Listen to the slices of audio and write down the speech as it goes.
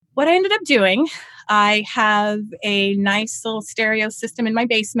what I ended up doing, I have a nice little stereo system in my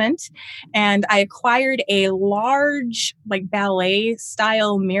basement, and I acquired a large, like ballet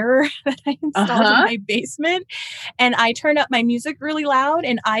style mirror that I installed in my basement. And I turn up my music really loud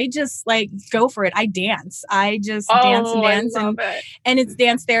and I just like go for it. I dance. I just dance and dance and it's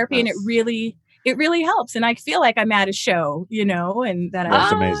dance therapy and it really helps. And I feel like I'm at a show, and that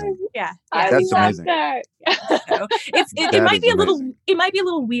That's amazing. Yeah. That's amazing. That. So it might be a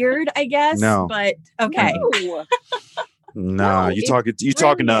little weird, I guess. No. But okay. No, you talking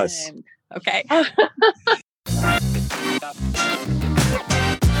to us. Okay.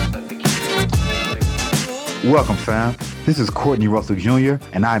 Welcome, fam. This is Courtney Russell Jr.,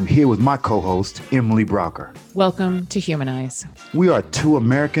 and I'm here with my co-host, Emily Browker. Welcome to Humanize. We are two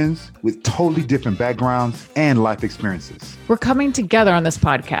Americans with totally different backgrounds and life experiences. We're coming together on this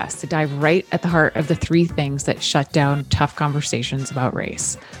podcast to dive right at the heart of the three things that shut down tough conversations about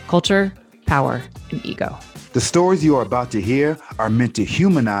race: culture, power, and ego. The stories you are about to hear are meant to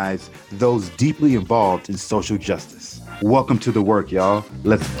humanize those deeply involved in social justice. Welcome to the work, y'all.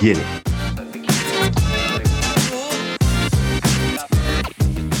 Let's get it.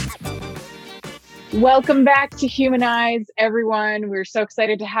 Welcome back to Humanize, everyone. We're so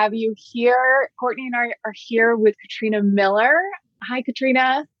excited to have you here. Courtney and I are here with Katrina Miller. Hi,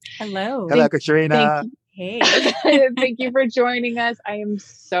 Katrina. Hello. Hello, Katrina. Hey. Thank you for joining us. I am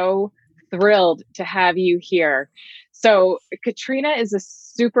so thrilled to have you here. So Katrina is a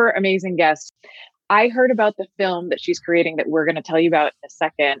super amazing guest. I heard about the film that she's creating that we're going to tell you about in a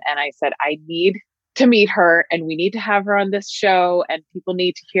second. And I said, I need to meet her and we need to have her on this show and people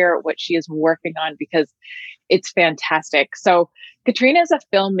need to hear what she is working on because it's fantastic. So Katrina is a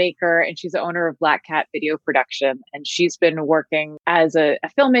filmmaker and she's the owner of Black Cat Video Production. And she's been working as a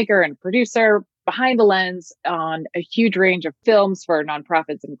filmmaker and producer behind the lens on a huge range of films for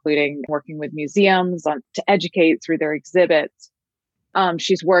nonprofits, including working with museums to educate through their exhibits.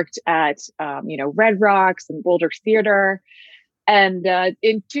 She's worked at, Red Rocks and Boulder Theater. And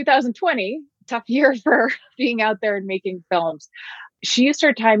in 2020, tough year for being out there and making films, she used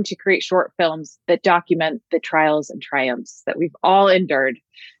her time to create short films that document the trials and triumphs that we've all endured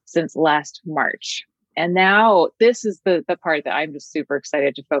since last March. And now this is the part that I'm just super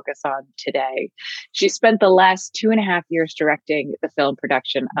excited to focus on today. She spent the last 2.5 years directing the film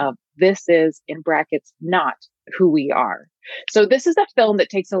production of This Is, in brackets, Not Who We Are. So this is a film that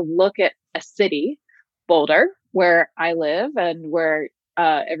takes a look at a city, Boulder, where I live and where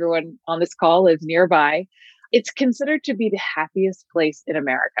everyone on this call is nearby. It's considered to be the happiest place in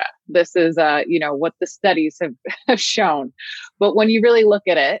America. This is, what the studies have shown. But when you really look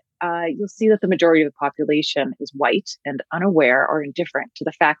at it, you'll see that the majority of the population is white and unaware or indifferent to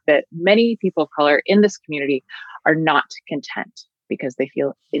the fact that many people of color in this community are not content because they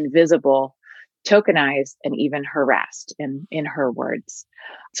feel invisible, tokenized, and even harassed, in her words.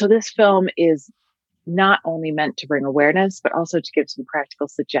 So this film is not only meant to bring awareness, but also to give some practical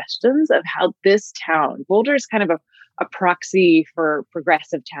suggestions of how this town, Boulder, is kind of a proxy for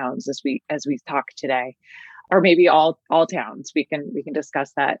progressive towns as we talk today, or maybe all towns. We can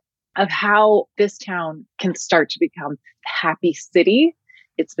discuss that, of how this town can start to become the happy city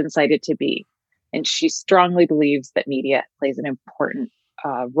it's been cited to be. And she strongly believes that media plays an important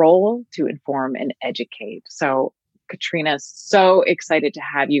role to inform and educate. So Katrina, so excited to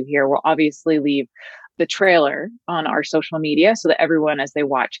have you here. We'll obviously leave the trailer on our social media so that everyone, as they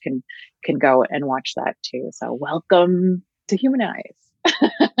watch, can go and watch that too. So welcome to Humanize.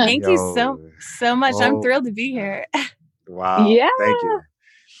 Thank you so much. I'm thrilled to be here. Wow. Yeah. Thank you.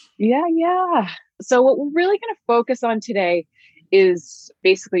 Yeah. So what we're really going to focus on today is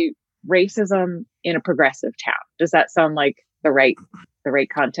basically racism in a progressive town. Does that sound like the right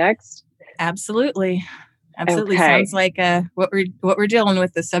context? Absolutely. Okay. Sounds like what we're dealing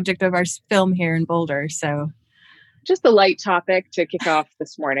with, the subject of our film here in Boulder. So just a light topic to kick off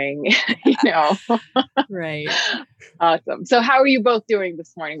this morning, Right. Awesome. So how are you both doing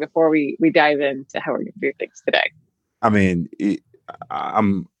this morning before we dive into how we're going to do things today? I mean,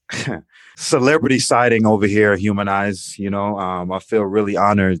 I'm celebrity sighting over here, Humanize. I feel really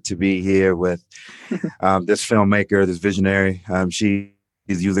honored to be here with this filmmaker, this visionary. She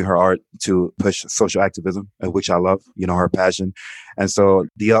is using her art to push social activism, which I love, her passion. And so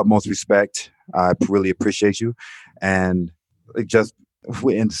the utmost respect. I really appreciate you. And just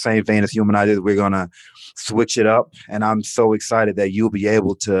in the same vein as Humanize, we're going to switch it up. And I'm so excited that you'll be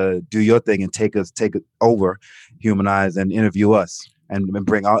able to do your thing and take it over, Humanize, and interview us and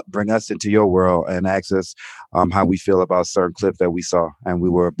bring us into your world and ask us how we feel about certain clips that we saw and we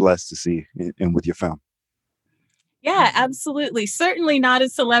were blessed to see in with your film. Yeah, absolutely. Certainly not a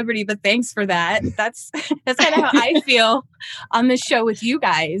celebrity, but thanks for that. That's kind of how I feel on this show with you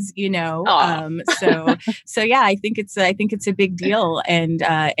guys, you know. Aw. So yeah, I think it's a big deal, and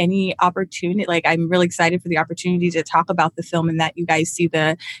any opportunity, like I'm really excited for the opportunity to talk about the film and that you guys see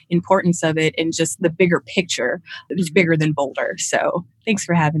the importance of it and just the bigger picture. It's bigger than Boulder. So thanks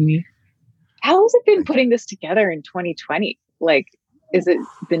for having me. How has it been putting this together in 2020? Like, is it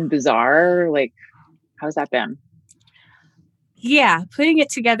been bizarre? Like, how's that been? Yeah, putting it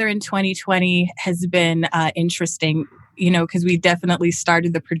together in 2020 has been interesting, you know, because we definitely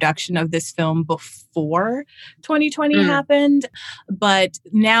started the production of this film before 2020 happened. But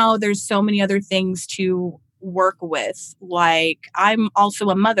now there's so many other things to work with. Like, I'm also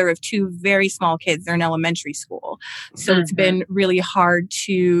a mother of two very small kids. They're in elementary school. So it's been really hard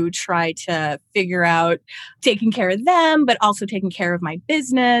to try to figure out taking care of them, but also taking care of my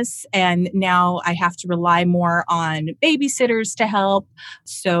business. And now I have to rely more on babysitters to help.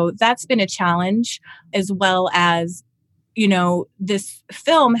 So that's been a challenge, as well as, you know, this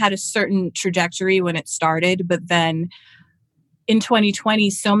film had a certain trajectory when it started, but then in 2020,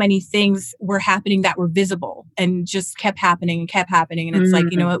 so many things were happening that were visible and just kept happening and kept happening. And it's like,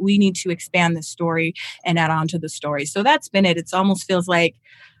 you know what, we need to expand the story and add on to the story. So that's been it. It almost feels like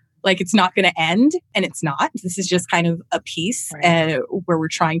it's not going to end, and it's not. This is just kind of a piece where we're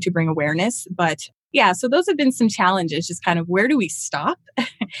trying to bring awareness. But yeah, so those have been some challenges, just kind of where do we stop?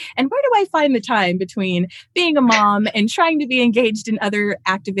 And where do I find the time between being a mom and trying to be engaged in other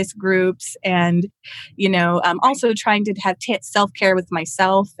activist groups and, you know, also trying to have self-care with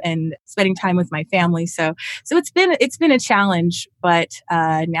myself and spending time with my family. So it's been a challenge, but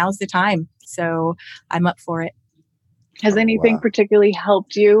now's the time. So I'm up for it. Has anything particularly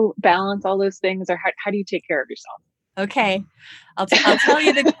helped you balance all those things, or how do you take care of yourself? Okay. I'll tell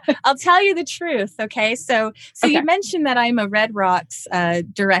you the truth. Okay. So you mentioned that I'm a Red Rocks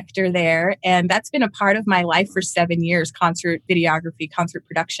director there, and that's been a part of my life for 7 years, concert videography, concert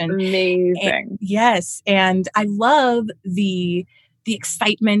production. Amazing. And, yes. And I love the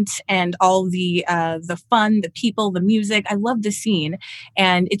excitement and all the fun, the people, the music. I love the scene.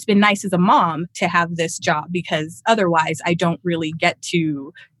 And it's been nice as a mom to have this job, because otherwise I don't really get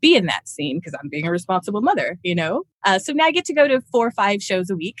to be in that scene because I'm being a responsible mother, you know? So now I get to go to 4 or 5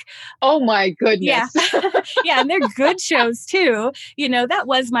 shows a week. Oh my goodness. Yeah. Yeah. And they're good shows too. You know, that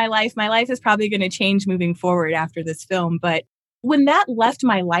was my life. My life is probably going to change moving forward after this film. But when that left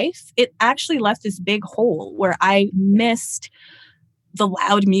my life, it actually left this big hole where I missed the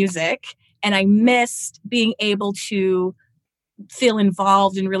loud music, and I missed being able to feel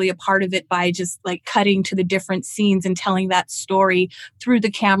involved and really a part of it by just like cutting to the different scenes and telling that story through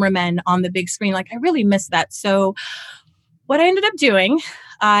the cameramen on the big screen. Like, I really missed that. So what I ended up doing,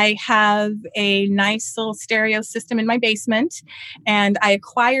 I have a nice little stereo system in my basement, and I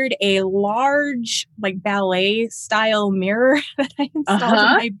acquired a large, like, ballet style mirror that I installed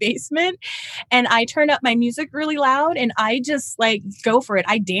in my basement. And I turn up my music really loud, and I just like go for it.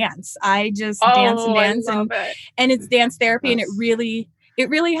 I dance. I just dance and dance, and it's dance therapy, and it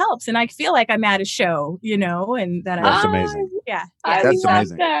really helps. And I feel like I'm at a show, you know, and that's amazing. Yeah. That's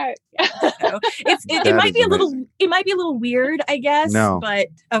amazing. That. So it might be a little weird, I guess. No. But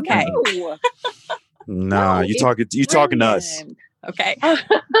okay. No, you're talking to us. Okay.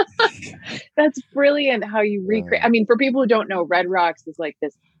 That's brilliant how you recreate. I mean, for people who don't know, Red Rocks is like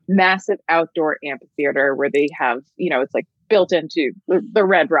this massive outdoor amphitheater where they have, you know, it's like built into the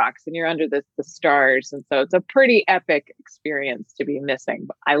Red Rocks, and you're under the stars. And so it's a pretty epic experience to be missing.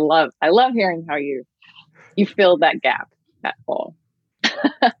 But I love hearing how you filled that gap, that hole.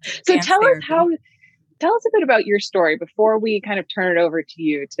 So tell us a bit about your story before we kind of turn it over to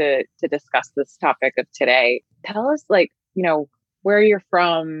you to discuss this topic of today. Tell us, like, you know, where you're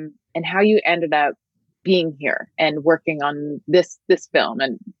from and how you ended up being here and working on this film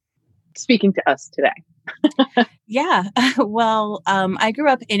and speaking to us today. Yeah. Well, I grew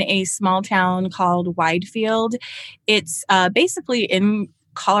up in a small town called Widefield. It's basically in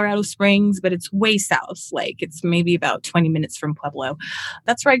Colorado Springs, but it's way south. Like, it's maybe about 20 minutes from Pueblo.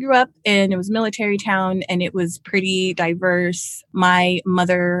 That's where I grew up, and it was a military town, and it was pretty diverse. My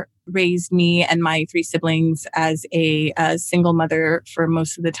mother raised me and my 3 siblings as a single mother for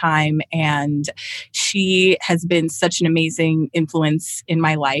most of the time, and she has been such an amazing influence in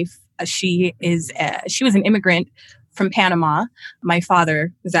my life. She was an immigrant from Panama. My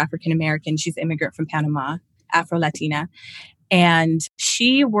father was African American. She's an immigrant from Panama, Afro-Latina. And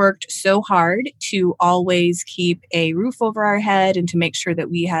she worked so hard to always keep a roof over our head and to make sure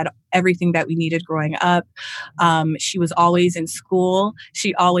that we had everything that we needed growing up. She was always in school.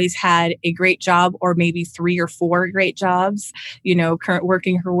 She always had a great job, or maybe 3 or 4 great jobs,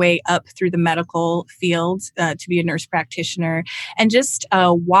 working her way up through the medical field to be a nurse practitioner. And just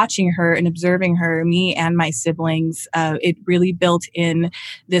watching her and observing her, me and my siblings, it really built in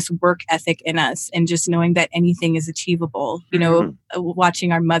this work ethic in us, and just knowing that anything is achievable.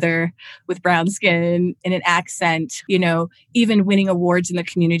 Watching our mother with brown skin and an accent, even winning awards in the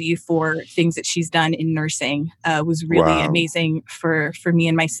community for things that she's done in nursing was really amazing for me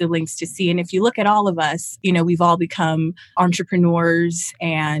and my siblings to see. And if you look at all of us, we've all become entrepreneurs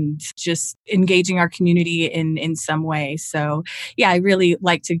and just engaging our community in some way. So yeah, I really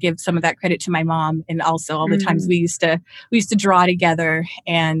like to give some of that credit to my mom, and also all the times we used to draw together,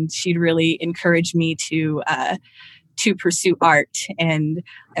 and she'd really encourage me to pursue art and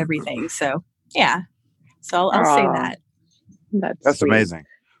everything. So yeah, so I'll say that. That's amazing.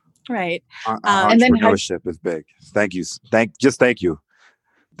 Right. Entrepreneurship is big. Thank you. Thank you.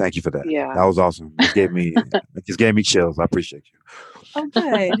 Thank you for that. Yeah. That was awesome. It just gave me chills. I appreciate you. Oh,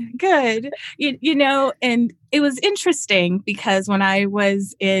 good. And it was interesting because when I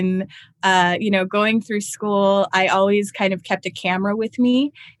was in, going through school, I always kind of kept a camera with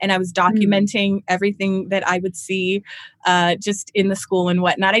me, and I was documenting everything that I would see just in the school and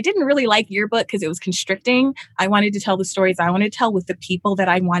whatnot. I didn't really like yearbook because it was constricting. I wanted to tell the stories I wanted to tell with the people that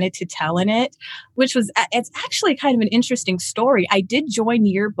I wanted to tell in it, it's actually kind of an interesting story. I did join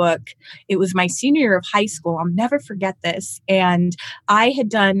yearbook. It was my senior year of high school. I'll never forget this. And I had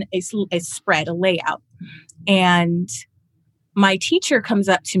done a spread, a layout. And my teacher comes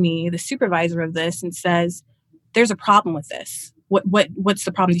up to me, the supervisor of this, and says, "There's a problem with this. What's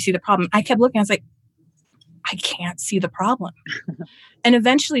the problem? Do you see the problem?" I kept looking. I was like, I can't see the problem. And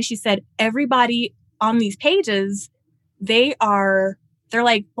eventually she said, "Everybody on these pages, they're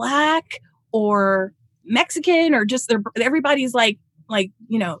like Black or Mexican, or just everybody's like,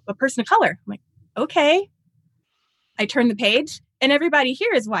 a person of color." I'm like, okay. I turn the page, and everybody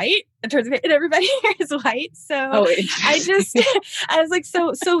here is white. And everybody here is white. So I was like,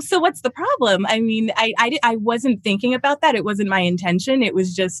 so what's the problem? I mean, I wasn't thinking about that. It wasn't my intention. It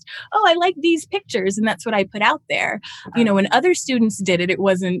was just, I like these pictures. And that's what I put out there. When other students did it, it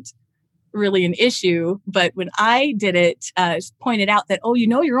wasn't really an issue. But when I did it, pointed out that,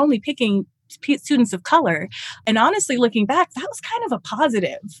 you're only picking students of color. And honestly, looking back, that was kind of a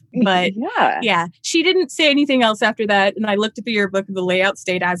positive. But yeah, she didn't say anything else after that. And I looked at the yearbook, the layout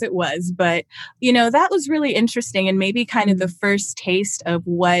stayed as it was. But, that was really interesting, and maybe kind of the first taste of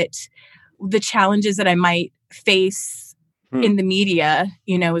what the challenges that I might face in the media,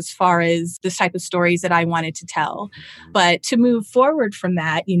 as far as this type of stories that I wanted to tell. But to move forward from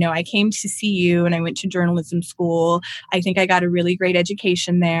that, I came to CU and I went to journalism school. I think I got a really great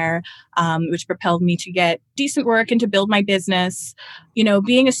education there, which propelled me to get decent work and to build my business.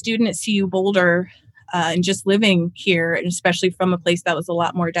 Being a student at CU Boulder and just living here, and especially from a place that was a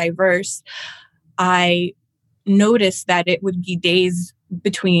lot more diverse, I noticed that it would be days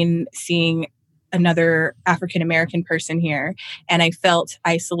between seeing another African-American person here. And I felt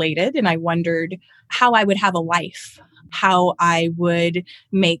isolated, and I wondered how I would have a life, how I would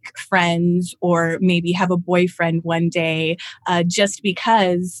make friends, or maybe have a boyfriend one day, just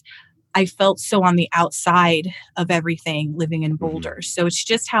because I felt so on the outside of everything living in Boulder. So it's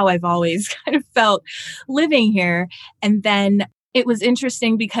just how I've always kind of felt living here. And then it was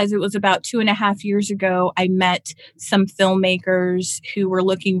interesting because it was about 2.5 years ago, I met some filmmakers who were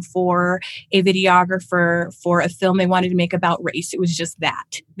looking for a videographer for a film they wanted to make about race. It was just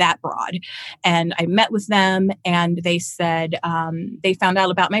that broad. And I met with them, and they said, they found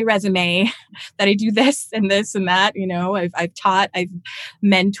out about my resume, that I do this and this and that. I've taught, I've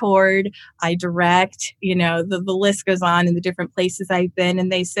mentored, I direct, the list goes on in the different places I've been. And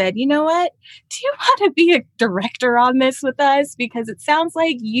they said, "You know what? Do you want to be a director on this with us? Because it sounds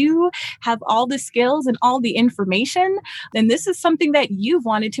like you have all the skills and all the information, and this is something that you've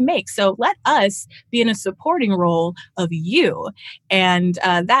wanted to make. So let us be in a supporting role of you." And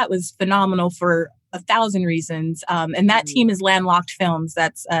that was phenomenal for 1,000 reasons. And that team is Landlocked Films.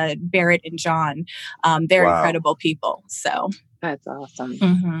 That's Barrett and John. They're incredible people. So that's awesome.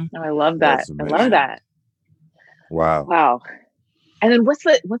 No, I love that. I love that. Wow. And then what's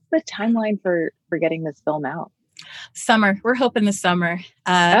the timeline for getting this film out? Summer. We're hoping the summer.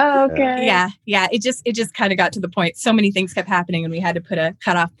 Okay. Yeah. It just kind of got to the point. So many things kept happening, and we had to put a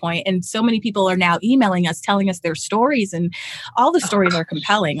cutoff point. And so many people are now emailing us, telling us their stories, and all the stories are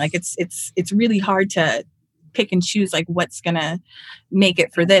compelling. Like it's really hard to pick and choose like what's going to make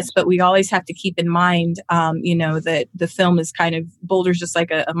it for this. But we always have to keep in mind, that the film is kind of, Boulder's just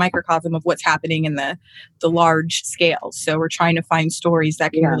like a microcosm of what's happening in the large scale. So we're trying to find stories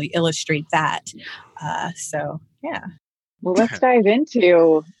that can really illustrate that. Yeah. Well, let's dive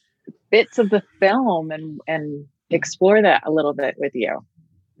into bits of the film and explore that a little bit with you.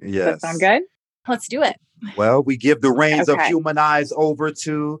 Yes. Does that sound good? Let's do it. Well, we give the reins of Humanize over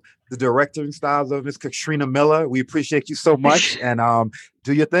to the directing styles of Ms. Katrina Miller. We appreciate you so much, and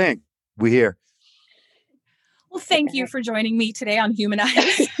do your thing. We're here. Well, thank you for joining me today on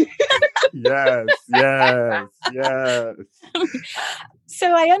Humanize. Yes.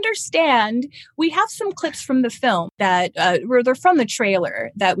 So I understand we have some clips from the film that they're from the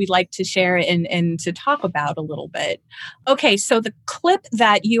trailer that we'd like to share and to talk about a little bit. Okay, so the clip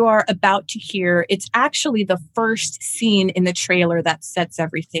that you are about to hear, it's actually the first scene in the trailer that sets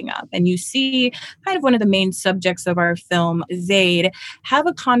everything up. And you see kind of one of the main subjects of our film, Zaid, have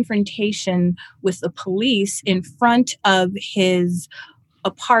a confrontation with the police in front of his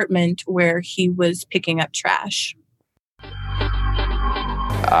apartment where he was picking up trash.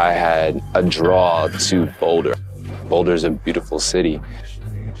 I had a draw to Boulder. Boulder's a beautiful city.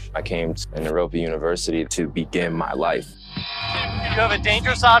 I came to Naropa University to begin my life. You have a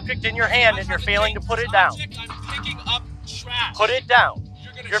dangerous object in your hand and you're failing to put it down. I'm picking up trash. Put it down.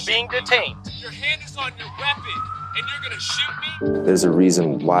 You're being detained. Your hand is on your weapon and you're gonna shoot me? There's a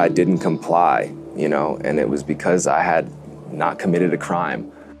reason why I didn't comply, and it was because I had not committed a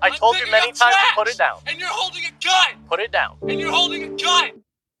crime. I told you many times to put it down. And you're holding a gun. Put it down. And you're holding a gun.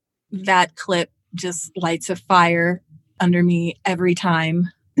 That clip just lights a fire under me every time.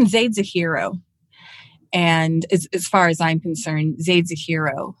 Zaid's a hero. And as far as I'm concerned, Zaid's a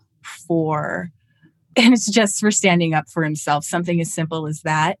hero and it's just for standing up for himself. Something as simple as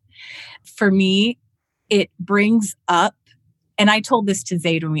that. For me, it brings up, and I told this to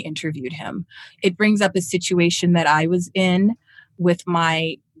Zaid when we interviewed him, it brings up a situation that I was in with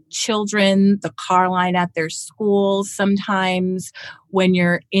my children, the car line at their school. Sometimes when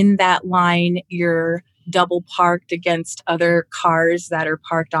you're in that line, you're double parked against other cars that are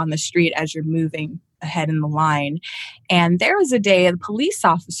parked on the street as you're moving ahead in the line. And there was a day a police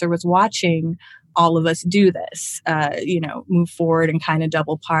officer was watching all of us do this, move forward and kind of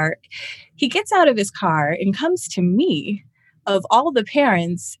double park. He gets out of his car and comes to me, of all the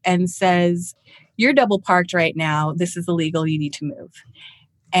parents, and says, "You're double parked right now. This is illegal. You need to move."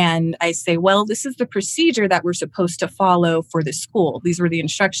 And I say, well, this is the procedure that we're supposed to follow for the school. These were the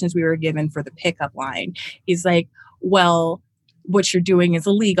instructions we were given for the pickup line. He's like, well, what you're doing is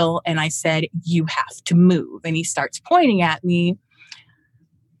illegal. And I said, you have to move. And he starts pointing at me.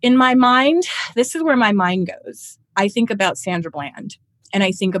 In my mind, this is where my mind goes. I think about Sandra Bland, and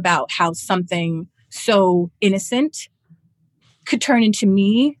I think about how something so innocent could turn into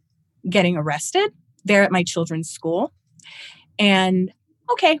me getting arrested there at my children's school. And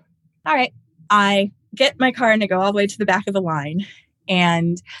okay, all right. I get my car and I go all the way to the back of the line,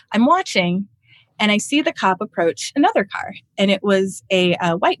 and I'm watching, and I see the cop approach another car, and it was a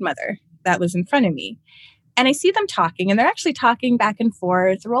white mother that was in front of me. And I see them talking, and they're actually talking back and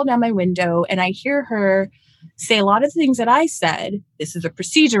forth, roll down my window, and I hear her say a lot of things that I said. This is a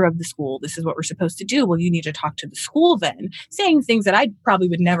procedure of the school. This is what we're supposed to do. Well, you need to talk to the school then, saying things that I probably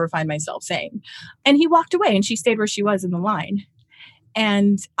would never find myself saying. And he walked away, and she stayed where she was in the line.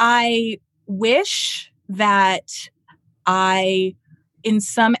 And I wish that I, in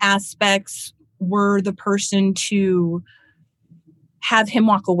some aspects, were the person to have him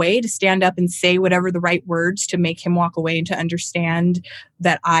walk away, to stand up and say whatever the right words to make him walk away and to understand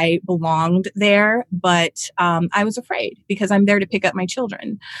that I belonged there. But I was afraid because I'm there to pick up my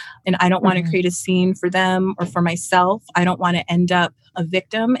children, and I don't want to create a scene for them or for myself. I don't want to end up a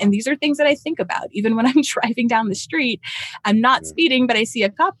victim. And these are things that I think about. Even when I'm driving down the street, I'm not speeding, but I see a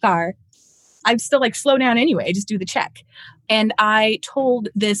cop car, I'm still like, slow down anyway, just do the check. And I told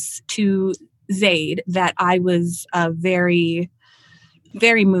this to Zaid that I was very,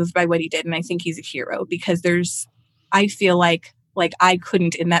 very moved by what he did. And I think he's a hero because I feel like I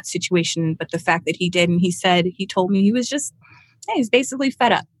couldn't in that situation, but the fact that he did, and he told me he was he's basically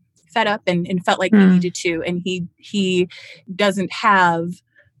fed up and felt like he needed to. And he doesn't have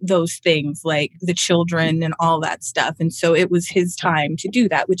those things like the children and all that stuff. And so it was his time to do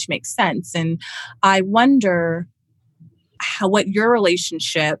that, which makes sense. And I wonder what your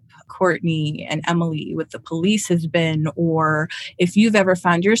relationship, Courtney and Emily, with the police has been, or if you've ever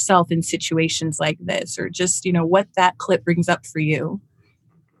found yourself in situations like this, or just, what that clip brings up for you.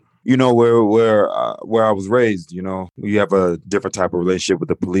 where I was raised, you have a different type of relationship with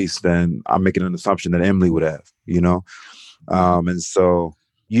the police than I'm making an assumption that Emily would have, and so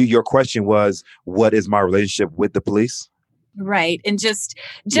your question was, what is my relationship with the police? Right. And just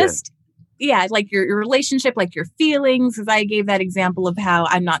Yeah. yeah, like your relationship, like your feelings, as I gave that example of how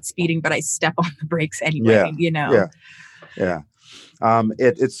I'm not speeding, but I step on the brakes anyway, Yeah.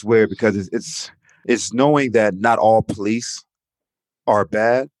 It's weird because it's knowing that not all police are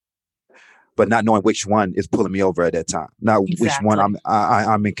bad, but not knowing which one is pulling me over at that time, not which one Exactly.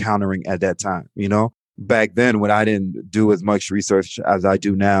 I'm encountering at that time. Back then when I didn't do as much research as I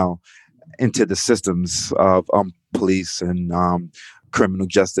do now into the systems of police and criminal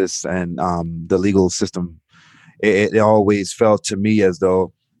justice and the legal system, it always felt to me as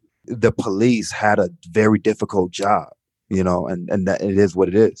though the police had a very difficult job, and that it is what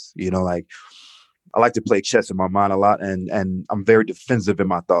it is. Like, I like to play chess in my mind a lot, and I'm very defensive in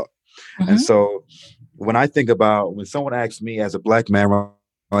my thought. And Mhm. so when I think about when someone asks me as a Black man,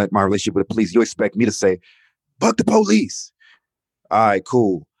 like my relationship with the police, you expect me to say, fuck the police. All right,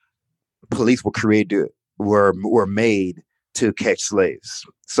 cool. Police were made to catch slaves.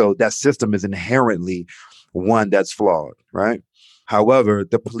 So that system is inherently one that's flawed, right? However,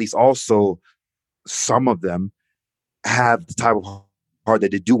 the police also, some of them have the type of heart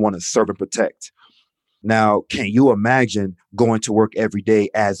that they do want to serve and protect. Now, can you imagine going to work every day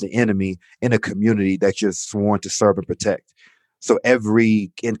as the enemy in a community that you're sworn to serve and protect? So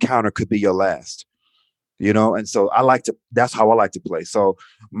every encounter could be your last, And so that's how I like to play. So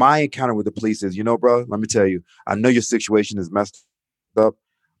my encounter with the police is, bro, let me tell you, I know your situation is messed up.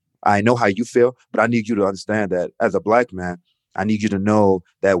 I know how you feel, but I need you to understand that as a Black man, I need you to know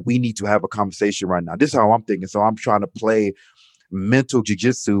that we need to have a conversation right now. This is how I'm thinking. So I'm trying to play mental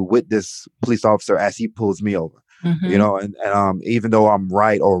jujitsu with this police officer as he pulls me over. Mhm. And even though I'm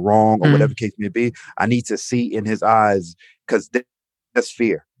right or wrong or whatever case may be, I need to see in his eyes, because that's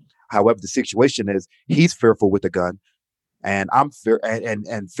fear. However, the situation is he's fearful with the gun, and I'm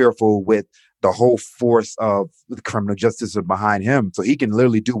fearful with the whole force of the criminal justice behind him. So he can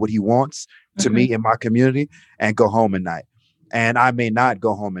literally do what he wants to Mhm. me in my community and go home at night. And I may not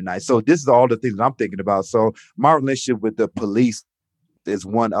go home at night. So this is all the things that I'm thinking about. So my relationship with the police is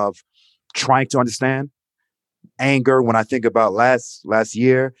one of trying to understand, anger when I think about last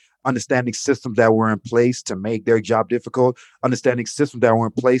year, understanding systems that were in place to make their job difficult, understanding systems that were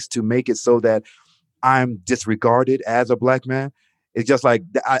in place to make it so that I'm disregarded as a Black man. It's just like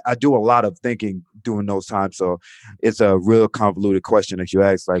I do a lot of thinking during those times. So it's a real convoluted question that you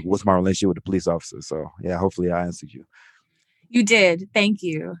asked, like, what's my relationship with the police officer? So yeah, hopefully I answered you. You did. Thank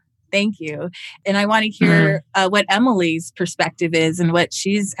you. Thank you. And I want to hear what Emily's perspective is and what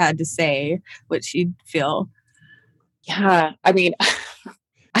she's had to say, what she'd feel. Yeah. I mean,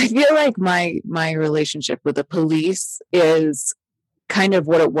 I feel like my relationship with the police is kind of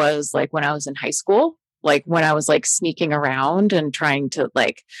what it was like when I was in high school, like when I was like sneaking around and trying to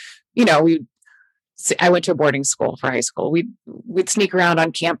I went to a boarding school for high school. We'd sneak around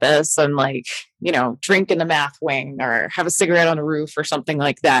on campus and drink in the math wing or have a cigarette on a roof or something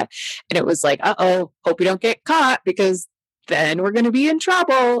like that. And it was like, uh-oh, hope we don't get caught because then we're going to be in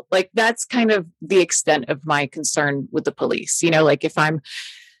trouble. Like that's kind of the extent of my concern with the police. Like if I'm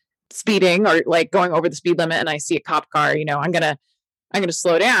speeding or like going over the speed limit and I see a cop car, I'm going to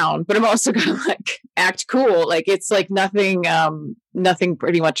slow down, but I'm also going to like act cool. Like it's like nothing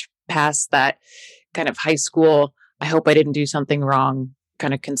pretty much past that kind of high school. I hope I didn't do something wrong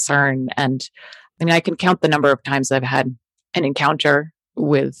kind of concern. And I mean, I can count the number of times I've had an encounter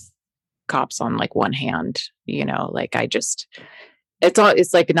with cops on like one hand, like it's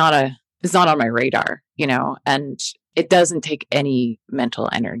not on my radar, and it doesn't take any mental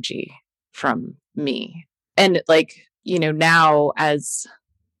energy from me. And like, now as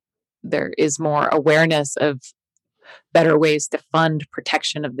there is more awareness of better ways to fund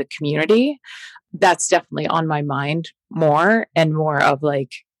protection of the community, that's definitely on my mind more and more of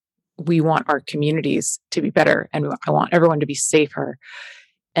like, we want our communities to be better and I want everyone to be safer.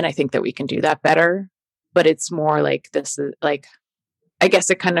 And I think that we can do that better. But it's more like this is like, I guess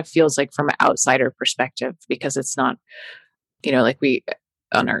it kind of feels like from an outsider perspective because it's not, like we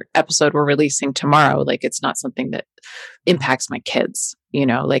on our episode we're releasing tomorrow, like it's not something that impacts my kids,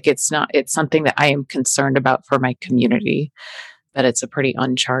 like it's something that I am concerned about for my community, that it's a pretty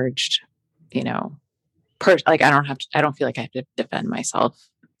uncharged, like I don't feel like I have to defend myself.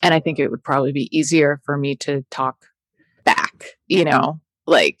 And I think it would probably be easier for me to talk back,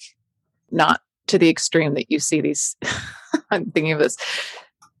 like not to the extreme that you see these, I'm thinking of this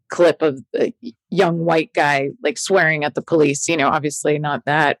clip of a young white guy like swearing at the police, obviously not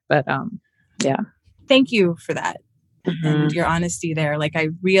that, but yeah. Thank you for that. Mm-hmm. And your honesty there. Like, I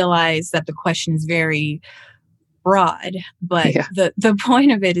realize that the question is very broad, but the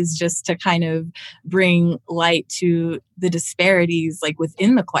point of it is just to kind of bring light to the disparities like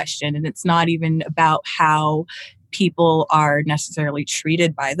within the question. And it's not even about how people are necessarily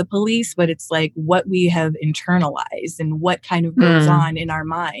treated by the police, but it's like what we have internalized and what kind of goes on in our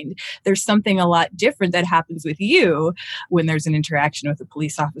mind. There's something a lot different that happens with you when there's an interaction with a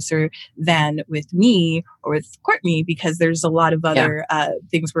police officer than with me or with Courtney, because there's a lot of other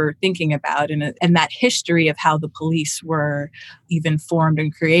things we're thinking about. And that history of how the police were even formed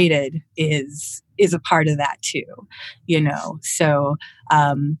and created is a part of that too, So,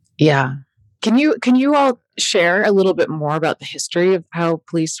 yeah. Can you all share a little bit more about the history of how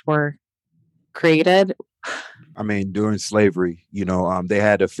police were created? I mean, during slavery, they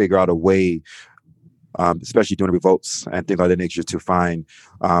had to figure out a way, especially during the revolts and things like that nature, to find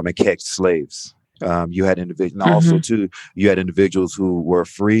and catch slaves. You had individuals, and also too, you had individuals who were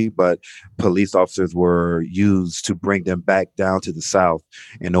free, but police officers were used to bring them back down to the South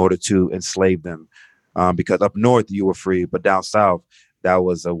in order to enslave them. Because up north you were free, but down south, that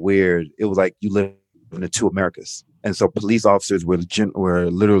was it was like you lived in the two Americas. And so police officers were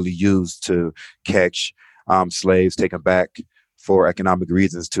literally used to catch slaves, take them back for economic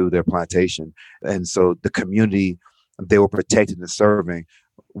reasons to their plantation. And so the community they were protecting and serving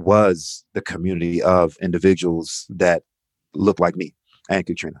was the community of individuals that looked like me and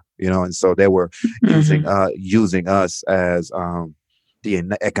Katrina, and so they were using us as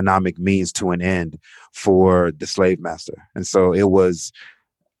the economic means to an end for the slave master. And so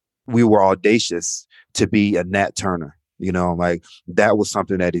we were audacious to be a Nat Turner, like that was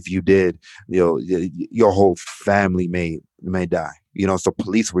something that if you did, your whole family may die, so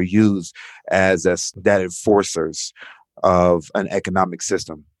police were used as that enforcers of an economic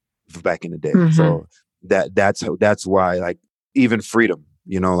system back in the day. So that's why, like, even freedom,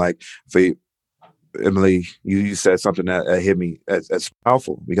 like for Emily, you said something that hit me as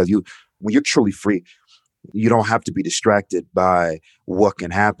powerful, because when you're truly free, you don't have to be distracted by what can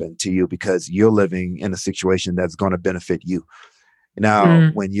happen to you, because you're living in a situation that's going to benefit you.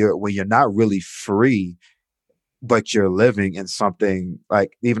 Now, when you're not really free, but you're living in something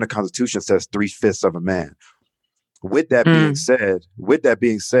like, even the Constitution says 3/5 of a man. With that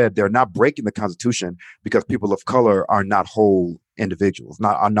being said, they're not breaking the Constitution because people of color are not whole individuals,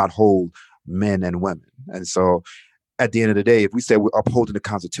 are not whole men and women. And so at the end of the day, if we say we're upholding the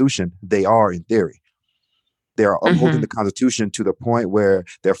Constitution, they are in theory. They are upholding the Constitution to the point where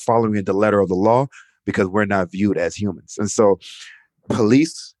they're following the letter of the law, because we're not viewed as humans. And so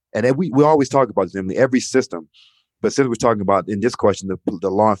police, and we always talk about them, every system, but since we're talking about in this question, the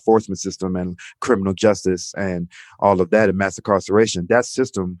law enforcement system and criminal justice and all of that and mass incarceration, that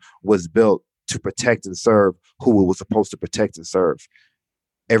system was built to protect and serve who it was supposed to protect and serve.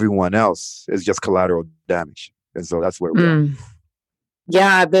 Everyone else is just collateral damage. And so that's where we are.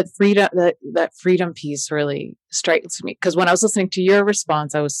 Yeah, that freedom piece really strikes me, because when I was listening to your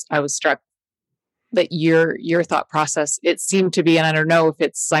response, I was struck that your thought process, it seemed to be, and I don't know if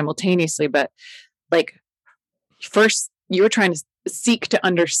it's simultaneously, but like first you were trying to seek to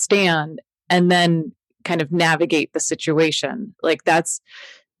understand and then kind of navigate the situation. Like that's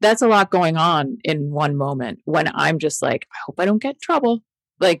a lot going on in one moment, when I'm just like, I hope I don't get in trouble.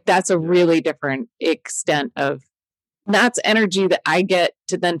 Like that's a really different extent of, that's energy that I get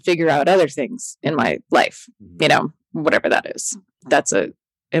to then figure out other things in my life, whatever that is. That's a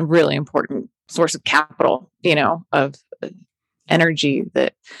really important source of capital, of energy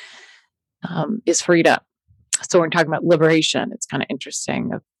that is freed up. So when we're talking about liberation, it's kind of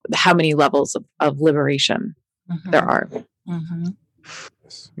interesting of how many levels of liberation there are.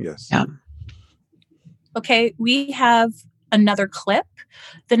 Yes. Yeah. Okay, we have another clip.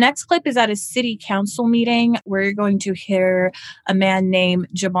 The next clip is at a city council meeting where you're going to hear a man named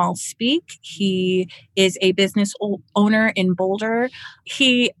Jamal speak. He is a business owner in Boulder.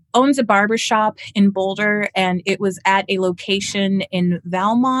 He owns a barbershop in Boulder, and it was at a location in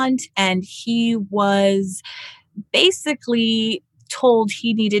Valmont, and he was basically told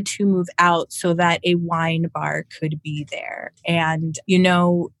he needed to move out so that a wine bar could be there. And,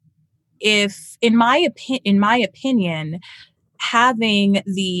 if in my opinion, having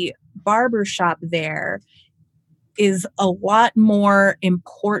the barbershop there is a lot more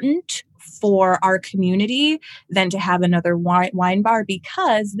important for our community than to have another wine bar,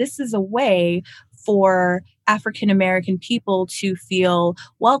 because this is a way for African American people to feel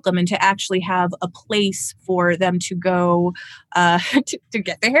welcome and to actually have a place for them to go to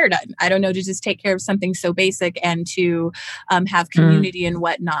get their hair done. I don't know, to just take care of something so basic and to have community and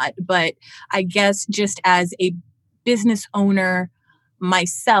whatnot. But I guess just as a business owner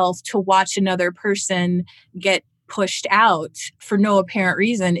myself, to watch another person get pushed out for no apparent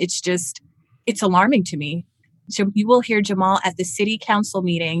reason, it's alarming to me. So you will hear Jamal at the city council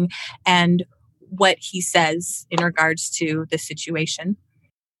meeting and what he says in regards to the situation.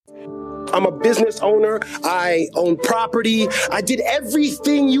 I'm a business owner. I own property. I did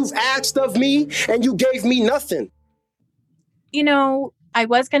everything you've asked of me, and you gave me nothing. You know, I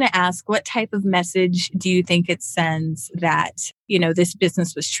was going to ask, what type of message do you think it sends that, you know, this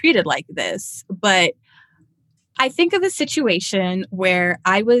business was treated like this? But I think of a situation where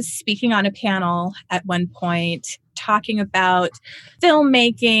I was speaking on a panel at one point talking about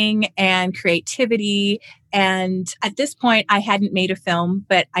filmmaking and creativity. And at this point, I hadn't made a film,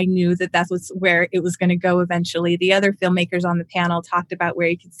 but I knew that that was where it was going to go eventually. The other filmmakers on the panel talked about where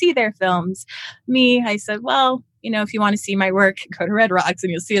you could see their films. Me, I said, well, you know, if you want to see my work, go to Red Rocks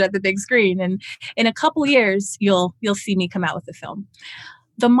and you'll see it at the big screen. And in a couple years, you'll see me come out with a film.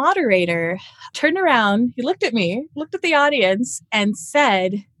 The moderator turned around, he looked at me, looked at the audience and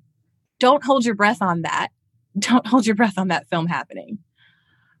said, don't hold your breath on that. Don't hold your breath on that film happening.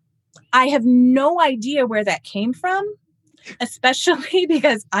 I have no idea where that came from, especially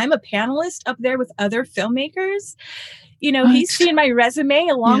because I'm a panelist up there with other filmmakers. You know, he's seen my resume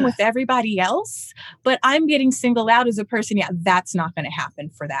along with everybody else, but I'm getting singled out as a person. Yeah, that's not going to happen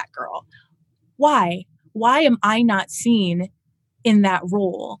for that girl. Why? Why am I not seen in that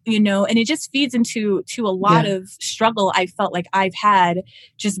role, you know? And it just feeds into a lot of struggle I felt like I've had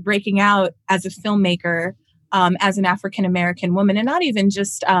just breaking out as a filmmaker, as an African-American woman, and not even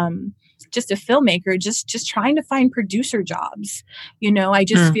just a filmmaker, just trying to find producer jobs. You know, I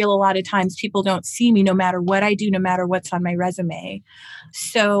just feel a lot of times people don't see me no matter what I do, no matter what's on my resume.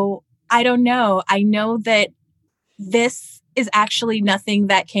 So I don't know. I know that this is actually nothing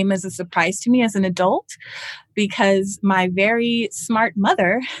that came as a surprise to me as an adult, because my very smart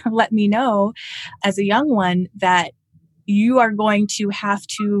mother let me know as a young one that you are going to have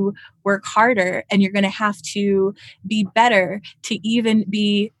to work harder and you're going to have to be better to even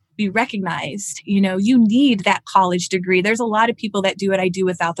be recognized. You know, you need that college degree. There's a lot of people that do what I do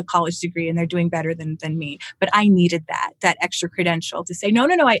without the college degree and they're doing better than me. But I needed that extra credential to say, no,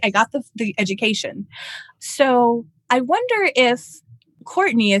 I got the education. So I wonder if,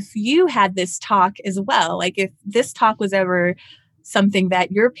 Courtney, if you had this talk as well, like if this talk was ever something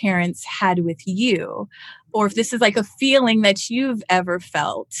that your parents had with you, or if this is like a feeling that you've ever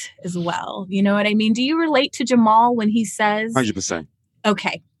felt as well. You know what I mean? Do you relate to Jamal when he says? 100%.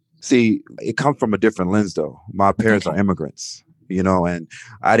 Okay. See, it comes from a different lens, though. My parents are immigrants, you know, and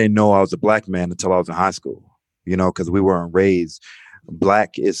I didn't know I was a black man until I was in high school, you know, because we weren't raised.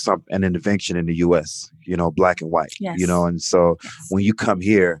 Black is an intervention in the U.S., you know, black and white, you know, and so when you come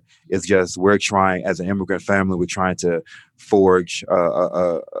here, it's just we're trying, as an immigrant family, we're trying to forge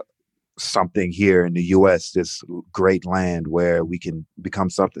something here in the U.S., this great land where we can become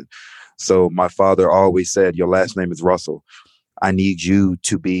something. So my father always said, your last name is Russell. I need you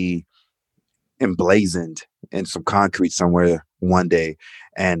to be emblazoned in some concrete somewhere one day.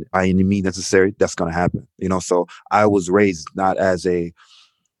 And by any means necessary, that's going to happen. You know, so I was raised not as a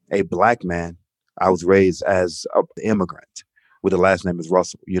black man. I was raised as an immigrant with the last name is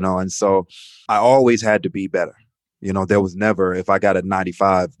Russell, you know, and so I always had to be better. You know, there was never, if I got a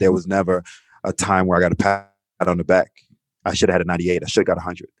 95, there was never a time where I got a pat on the back. I should have had a 98. I should have got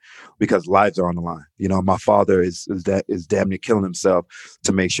 100 because lives are on the line. You know, my father is damn near killing himself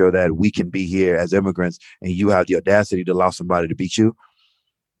to make sure that we can be here as immigrants and you have the audacity to allow somebody to beat you.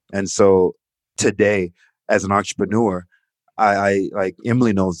 And so today, as an entrepreneur, I like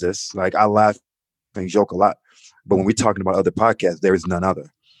Emily knows this, like I laugh and joke a lot. But when we're talking about other podcasts, there is none other.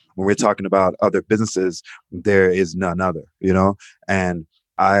 When we're talking about other businesses, there is none other, you know, and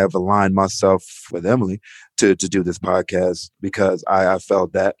I have aligned myself with Emily to do this podcast because I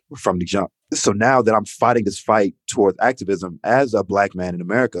felt that from the jump. So now that I'm fighting this fight towards activism as a black man in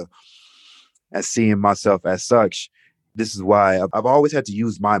America and seeing myself as such, this is why I've always had to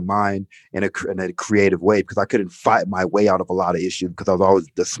use my mind in a creative way because I couldn't fight my way out of a lot of issues because I was always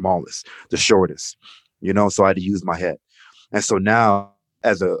the smallest, the shortest, you know, so I had to use my head. And so now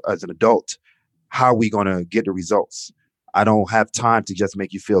as an adult, how are we going to get the results? I don't have time to just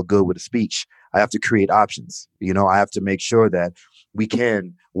make you feel good with a speech. I have to create options. You know, I have to make sure that we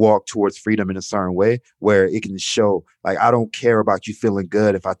can walk towards freedom in a certain way where it can show, like, I don't care about you feeling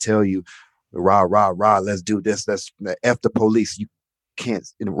good if I tell you Rah, rah, rah, let's do this. Let's F the police. You can't.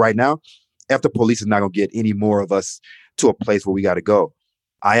 And right now, F the police is not going to get any more of us to a place where we got to go.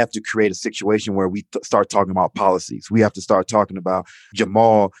 I have to create a situation where we start talking about policies. We have to start talking about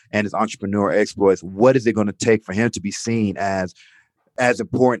Jamal and his entrepreneur exploits. What is it going to take for him to be seen as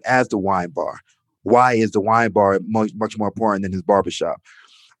important as the wine bar? Why is the wine bar much more important than his barbershop?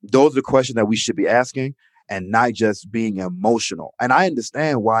 Those are the questions that we should be asking, and not just being emotional. And I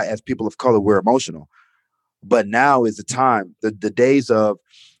understand why, as people of color, we're emotional. But now is the time. The days of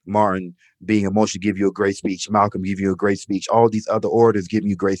Martin being emotional, give you a great speech, Malcolm give you a great speech, all these other orators giving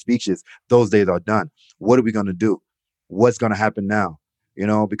you great speeches, those days are done. What are we going to do? What's going to happen now? You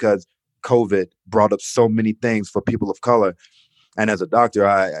know, because COVID brought up so many things for people of color. And as a doctor,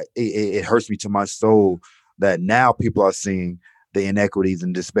 it hurts me to my soul that now people are seeing the inequities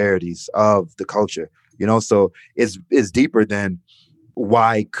and disparities of the culture. You know, so it's deeper than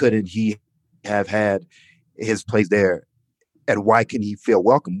why couldn't he have had his place there, and why can he feel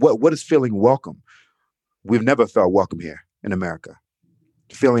welcome? What is feeling welcome? We've never felt welcome here in America.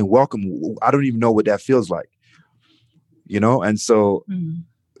 Feeling welcome, I don't even know what that feels like. You know, and so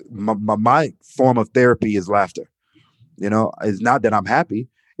my form of therapy is laughter. You know, it's not that I'm happy,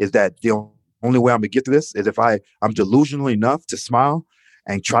 is that the only way I'm gonna get through this is if I'm delusional enough to smile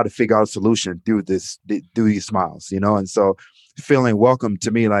and try to figure out a solution through these smiles, you know? And so feeling welcome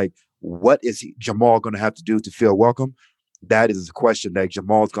to me, like, what is Jamal going to have to do to feel welcome? That is a question that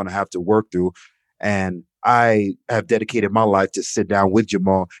Jamal is going to have to work through. And I have dedicated my life to sit down with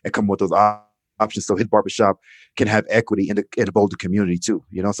Jamal and come up with those options so his barbershop can have equity in the Boulder community too,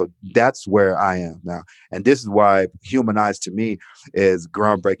 you know? So that's where I am now. And this is why Humanize to me is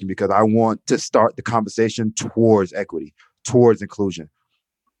groundbreaking, because I want to start the conversation towards equity, towards inclusion.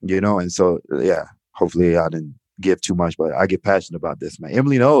 You know, and so, yeah, hopefully I didn't give too much, but I get passionate about this, man.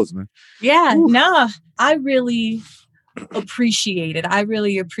 Emily knows, man. Yeah, no, I really appreciate it. I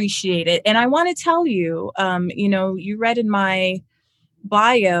really appreciate it. And I want to tell you, you know, you read in my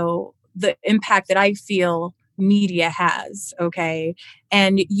bio the impact that I feel media has, okay?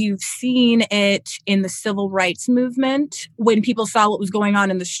 And you've seen it in the civil rights movement when people saw what was going on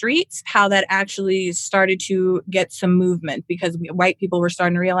in the streets, how that actually started to get some movement because white people were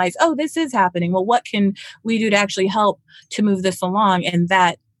starting to realize, oh, this is happening. Well, what can we do to actually help to move this along? And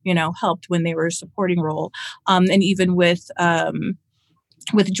that, you know, helped when they were a supporting role. And even with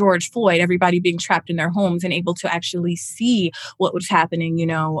George Floyd, everybody being trapped in their homes and able to actually see what was happening, you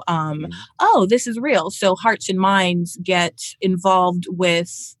know, oh, this is real. So hearts and minds get involved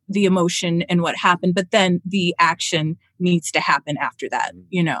with the emotion and what happened, but then the action needs to happen after that,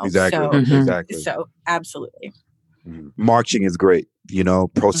 you know. Exactly. So, Exactly. So absolutely. Marching is great, you know,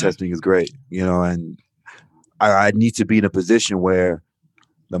 protesting is great, you know, and I need to be in a position where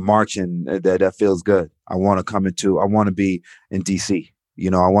the marching, that feels good. I want to be in DC. You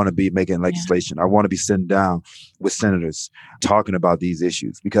know, I want to be making legislation. I want to be sitting down with senators talking about these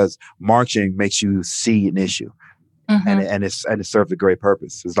issues, because marching makes you see an issue, and it serves a great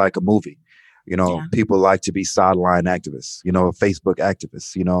purpose. It's like a movie. You know, people like to be sideline activists, you know, Facebook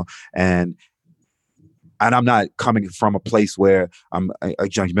activists, you know, and I'm not coming from a place where I'm a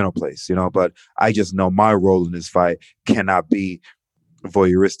judgmental place, you know, but I just know my role in this fight cannot be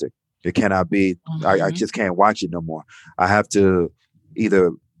voyeuristic. It cannot be, I just can't watch it no more. I have to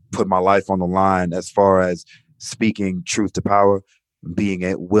either put my life on the line as far as speaking truth to power, being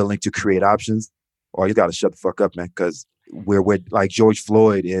willing to create options, or you got to shut the fuck up, man. Because we're like George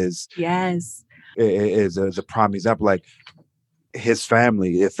Floyd is a prime example. Like his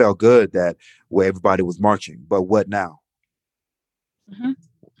family, it felt good that where everybody was marching, but what now?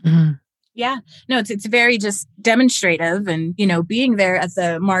 Yeah, no, it's very just demonstrative, and you know, being there at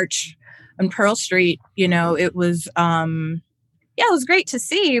the march on Pearl Street, you know, it was. Yeah, it was great to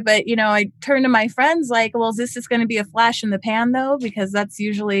see, but, you know, I turned to my friends like, well, is this just going to be a flash in the pan, though? Because that's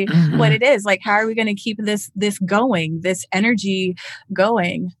usually what it is. Like, how are we going to keep this going, this energy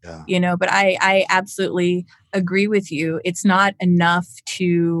going, you know? But I absolutely agree with you. It's not enough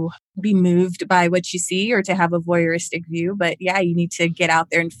to be moved by what you see or to have a voyeuristic view. But yeah, you need to get out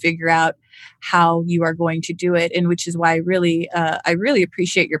there and figure out how you are going to do it. And which is why I really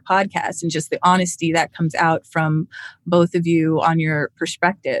appreciate your podcast and just the honesty that comes out from both of you on your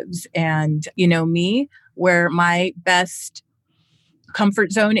perspectives. And, you know, me, where my best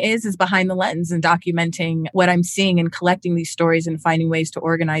comfort zone is behind the lens and documenting what I'm seeing and collecting these stories and finding ways to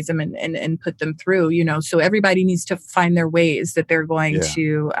organize them and put them through, you know, so everybody needs to find their ways that they're going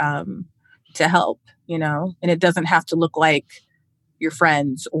to help, you know, and it doesn't have to look like your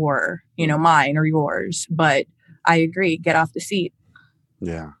friends or, you know, mine or yours, but I agree. Get off the seat.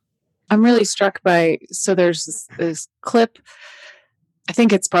 Yeah. I'm really struck by, so there's this clip, I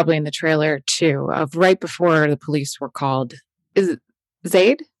think it's probably in the trailer too, of right before the police were called. Is it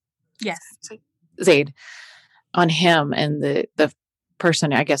Zaid? Yes. Zaid, on him, and the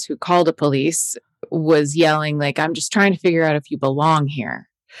person, I guess, who called the police was yelling, like, I'm just trying to figure out if you belong here.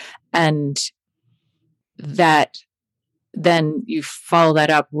 And that then you follow that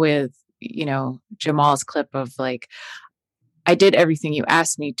up with, Jamal's clip of like, I did everything you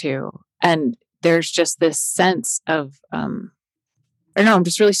asked me to. And there's just this sense of, I don't know, I'm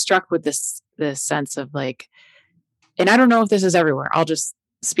just really struck with this sense of like, and I don't know if this is everywhere. I'll just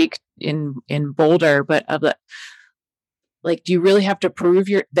speak in Boulder, but of the, like, do you really have to prove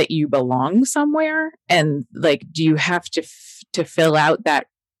that you belong somewhere? And like, do you have to fill out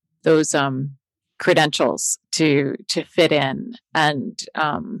those credentials to fit in? And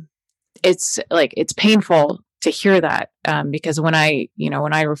it's like, it's painful to hear that, because when I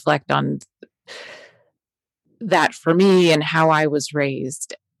reflect on that for me and how I was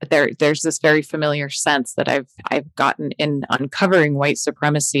raised, there's this very familiar sense that I've gotten in uncovering white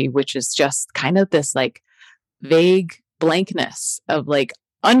supremacy, which is just kind of this like vague blankness of like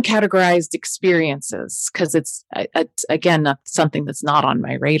uncategorized experiences. Cause it's again, not something that's not on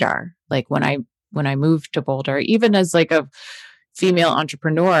my radar. Like when I moved to Boulder, even as like a female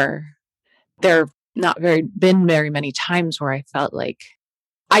entrepreneur, there have not been very many times where I felt like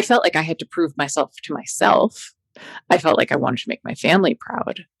I had to prove myself to myself. I felt like I wanted to make my family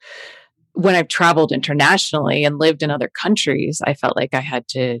proud. When I've traveled internationally and lived in other countries, I felt like I had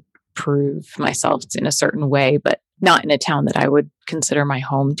to prove myself in a certain way, but not in a town that I would consider my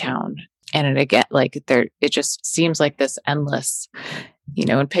hometown. And it just seems like this endless,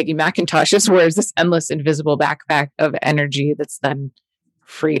 and Peggy McIntosh just wears this endless invisible backpack of energy that's then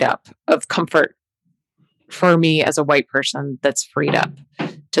freed up, of comfort for me as a white person, that's freed up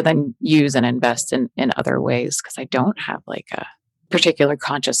to then use and invest in other ways. Cause I don't have like a particular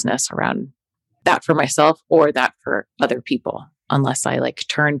consciousness around that for myself or that for other people, unless I like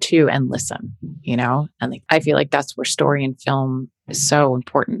turn to and listen, and like, I feel like that's where story and film is so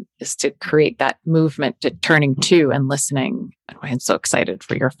important, is to create that movement to turning to and listening. And I'm so excited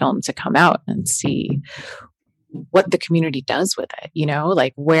for your film to come out and see what the community does with it,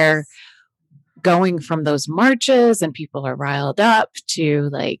 like where going from those marches and people are riled up to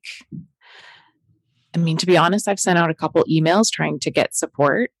like, to be honest, I've sent out a couple emails trying to get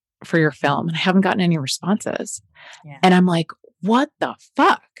support for your film and I haven't gotten any responses. Yeah. And I'm like, what the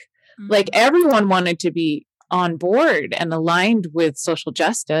fuck? Mm-hmm. Like everyone wanted to be on board and aligned with social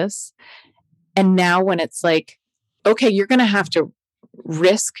justice. And now when it's like, okay, you're going to have to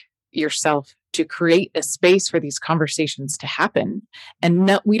risk yourself to create a space for these conversations to happen.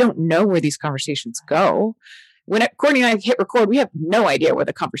 And we don't know where these conversations go. When Courtney and I hit record, we have no idea where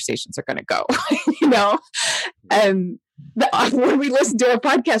the conversations are going to go, And when we listen to our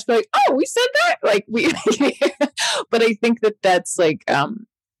podcast, we're like, oh, we said that? Like but I think that's like,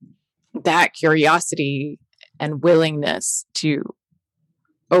 that curiosity and willingness to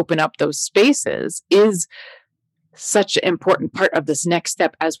open up those spaces is such an important part of this next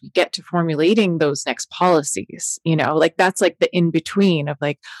step as we get to formulating those next policies, like that's like the in between of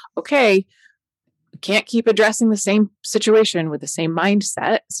like, okay, we can't keep addressing the same situation with the same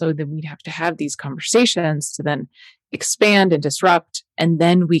mindset. So then we'd have to have these conversations to then expand and disrupt, and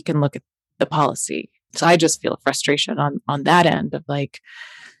then we can look at the policy. So I just feel frustration on that end of like,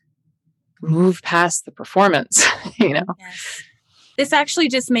 move past the performance, Yes. This actually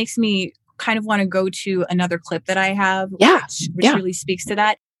just makes me kind of want to go to another clip that I have, which really speaks to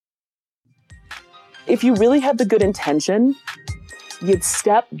that. If you really have the good intention, you'd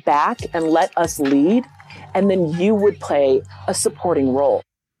step back and let us lead, and then you would play a supporting role.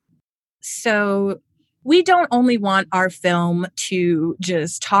 So we don't only want our film to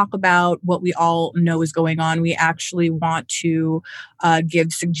just talk about what we all know is going on. We actually want to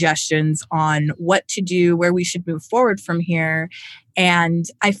give suggestions on what to do, where we should move forward from here. And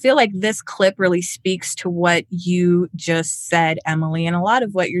I feel like this clip really speaks to what you just said, Emily, and a lot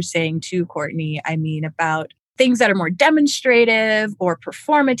of what you're saying too, Courtney. About things that are more demonstrative or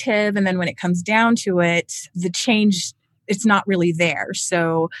performative. And then when it comes down to it, the change, it's not really there.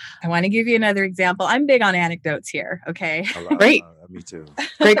 So I want to give you another example. I'm big on anecdotes here. Okay. Great. Me too.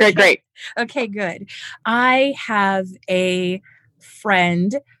 Great. Okay, good. I have a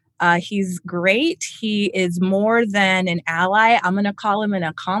friend. He's great. He is more than an ally. I'm going to call him an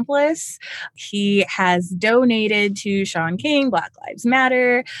accomplice. He has donated to Shaun King, Black Lives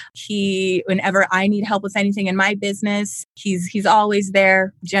Matter. Whenever I need help with anything in my business, he's always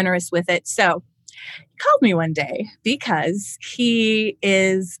there, generous with it. So He called me one day because he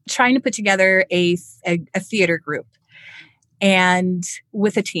is trying to put together a theater group, and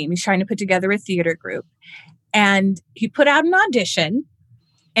with a team. He's trying to put together a theater group, and he put out an audition,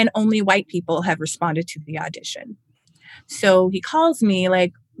 and only white people have responded to the audition. So he calls me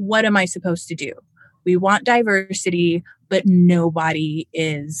like, what am I supposed to do? We want diversity, but nobody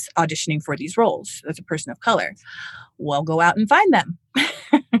is auditioning for these roles as a person of color. Well, go out and find them,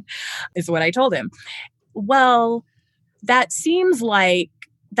 is what I told him. Well, that seems like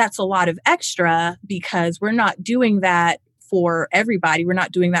that's a lot of extra because we're not doing that for everybody. We're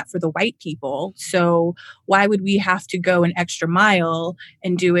not doing that for the white people. So why would we have to go an extra mile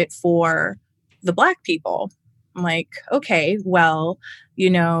and do it for the Black people? I'm like, okay, well, you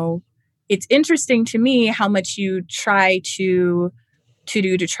know, it's interesting to me how much you try to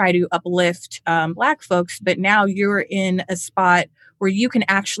try to uplift Black folks, but now you're in a spot where you can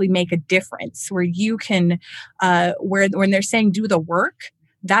actually make a difference, where you can, when they're saying do the work,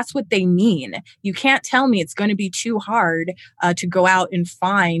 that's what they mean. You can't tell me it's going to be too hard to go out and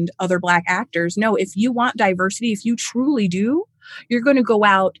find other Black actors. No, if you want diversity, if you truly do, you're going to go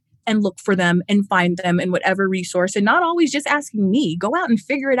out and look for them and find them in whatever resource, and not always just asking me. Go out and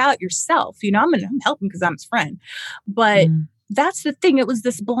figure it out yourself. You know, I'm helping because I'm his friend. But that's the thing. It was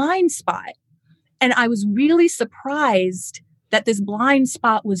this blind spot. And I was really surprised that this blind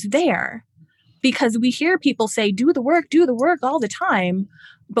spot was there, because we hear people say, do the work all the time.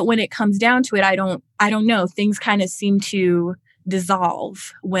 But when it comes down to it, I don't know. Things kind of seem to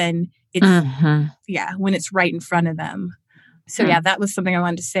dissolve when it's, when it's right in front of them. So yeah, that was something I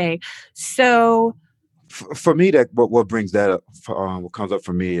wanted to say. So for me, that what brings that up, what comes up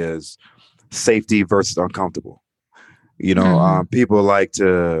for me is safety versus uncomfortable. You know, people like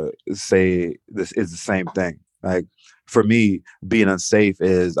to say this is the same thing. Like for me, being unsafe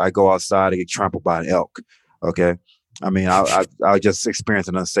is I go outside and get trampled by an elk. Okay. I mean, I just experienced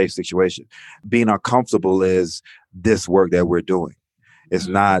an unsafe situation. Being uncomfortable is this work that we're doing. It's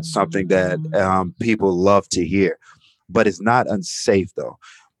not something that people love to hear, but it's not unsafe though.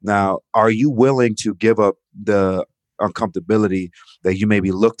 Now, are you willing to give up the uncomfortability that you may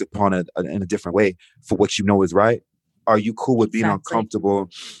be looked upon in a different way for what you know is right? Are you cool with being uncomfortable,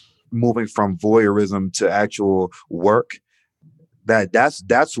 moving from voyeurism to actual work?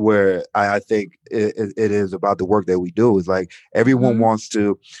 That's where I think it is about the work that we do. Is like everyone wants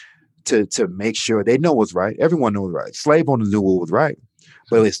to make sure they know what's right. Everyone knows right. Slave owners knew what was right.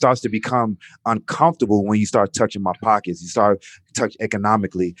 But it starts to become uncomfortable when you start touching my pockets. You start touch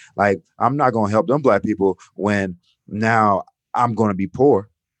economically. Like, I'm not going to help them Black people when now I'm going to be poor.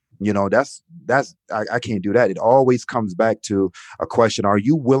 You know, I can't do that. It always comes back to a question. Are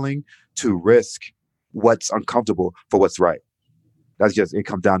you willing to risk what's uncomfortable for what's right? That's just, it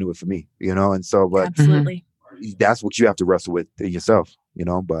comes down to it for me, you know? And so, but absolutely, that's what you have to wrestle with yourself, you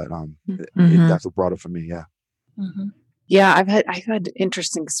know? But that's what brought it for me. Yeah. Yeah, I've had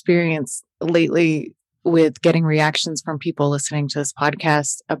interesting experience lately with getting reactions from people listening to this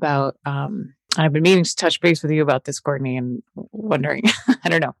podcast about, I've been meaning to touch base with you about this, Courtney, and wondering, I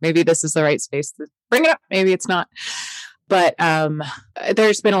don't know, maybe this is the right space to bring it up. Maybe it's not. But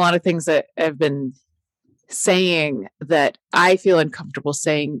there's been a lot of things that have been saying that I feel uncomfortable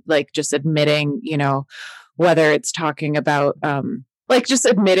saying, like just admitting, you know, whether it's talking about, like just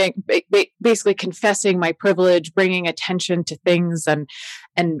admitting, basically confessing my privilege, bringing attention to things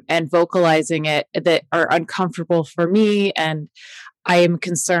and vocalizing it that are uncomfortable for me. And I am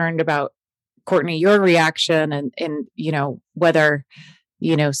concerned about, Courtney, your reaction and, you know, whether,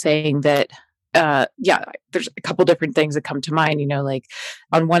 you know, saying that, there's a couple different things that come to mind, you know, like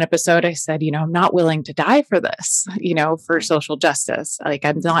on one episode I said, you know, I'm not willing to die for this, you know, for social justice. Like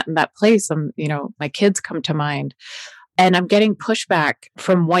I'm not in that place. You know, my kids come to mind. And I'm getting pushback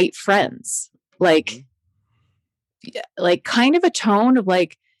from white friends, like kind of a tone of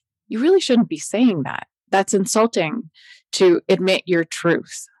like, you really shouldn't be saying that. That's insulting to admit your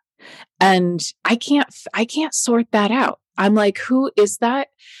truth. And I can't sort that out. I'm like, who is that?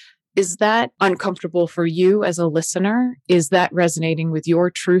 Is that uncomfortable for you as a listener? Is that resonating with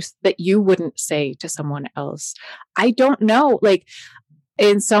your truth that you wouldn't say to someone else? I don't know. Like,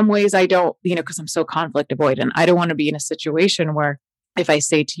 in some ways I don't, you know, because I'm so conflict avoidant. I don't want to be in a situation where if I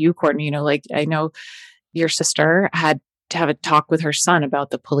say to you, Courtney, you know, like I know your sister had to have a talk with her son about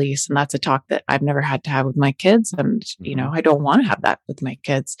the police. And that's a talk that I've never had to have with my kids. And, you know, I don't want to have that with my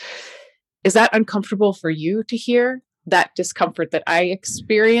kids. Is that uncomfortable for you to hear that discomfort that I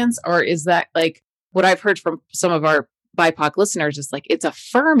experience? Or is that like what I've heard from some of our BIPOC listeners is like, it's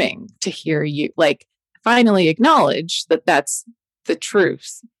affirming to hear you like finally acknowledge that that's the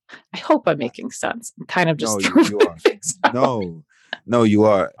truth. I hope I'm making sense. I'm kind of just you are. No, you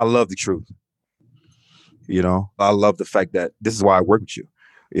are. I love the truth. You know, I love the fact that this is why I work with you.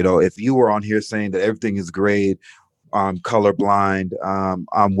 You know, if you were on here saying that everything is great, I'm colorblind,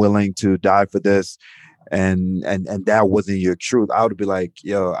 I'm willing to die for this, and that wasn't your truth, I would be like,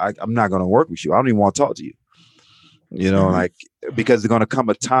 yo, I'm not going to work with you. I don't even want to talk to you. You know, like, because there's going to come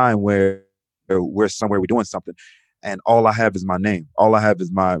a time where we're somewhere, we're doing something, and all I have is my name. All I have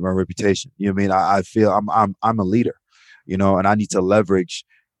is my reputation. You know what I mean? I feel I'm a leader, you know, and I need to leverage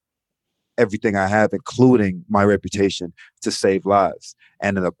everything I have, including my reputation, to save lives.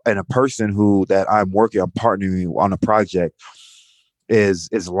 And a person that I'm partnering on a project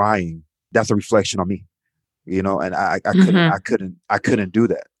is lying. That's a reflection on me, you know. And I couldn't do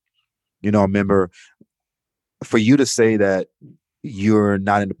that. You know, I remember, for you to say that you're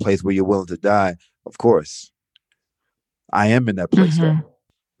not in a place where you're willing to die. Of course, I am in that place. Though.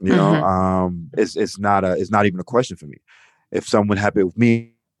 You know, it's not even a question for me. If someone happened with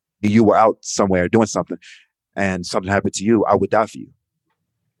me, you were out somewhere doing something, and something happened to you, I would die for you.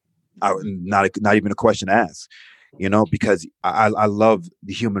 Not even a question to ask, you know, because I love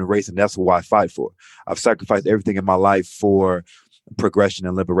the human race, and that's what I fight for. I've sacrificed everything in my life for progression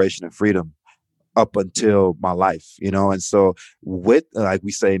and liberation and freedom up until my life, you know. And so, with, like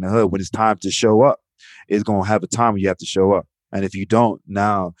we say in the hood, when it's time to show up, it's going to have a time when you have to show up. And if you don't,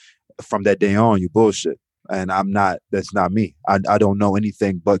 now from that day on, you bullshit. And that's not me. I don't know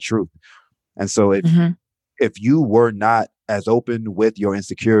anything but truth. And so if you were not as open with your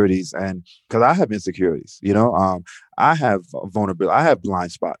insecurities, and because I have insecurities, you know, I have vulnerability, I have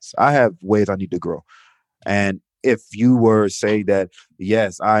blind spots, I have ways I need to grow. And if you were saying that,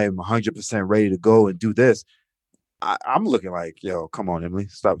 yes, I am 100% ready to go and do this, I'm looking like, yo, come on, Emily,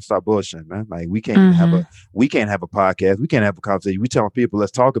 stop bullshitting, man. Like, we can't have a podcast, we can't have a conversation. We telling people,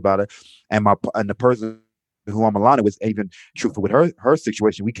 let's talk about it, and the person who I'm aligning with, even truthful with her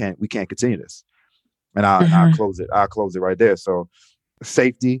situation, we can't continue this. And I'll close it right there. So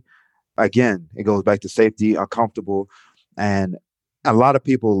safety, again, it goes back to safety, uncomfortable, and a lot of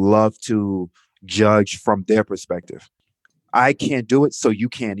people love to judge from their perspective. I can't do it, so you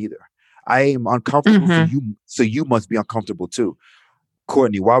can't either. I am uncomfortable for you, so you must be uncomfortable too.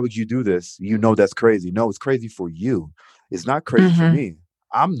 Courtney, why would you do this? You know that's crazy. No, it's crazy for you. It's not crazy for me.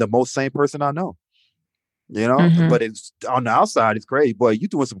 I'm the most sane person I know. You know, but it's on the outside, it's crazy. Boy, you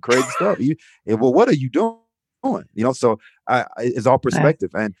doing some crazy stuff. Well, what are you doing? You know, so it's all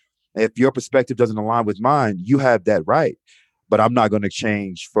perspective. And if your perspective doesn't align with mine, you have that right. But I'm not going to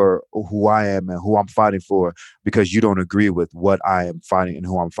change for who I am and who I'm fighting for because you don't agree with what I am fighting and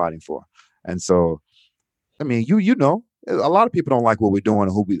who I'm fighting for. And so, I mean, you know, a lot of people don't like what we're doing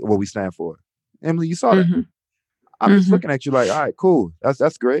and what we stand for. Emily, you saw that. I'm just looking at you like, all right, cool.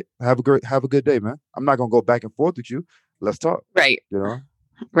 That's great. Have a good day, man. I'm not gonna go back and forth with you. Let's talk. Right. You know?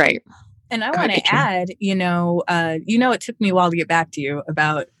 Right. And I want to add, you know, it took me a while to get back to you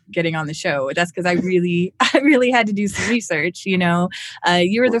about getting on the show. That's because I really had to do some research. You know,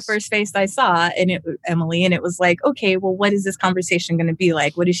 you were the first face I saw, Emily, and it was like, okay, well, what is this conversation going to be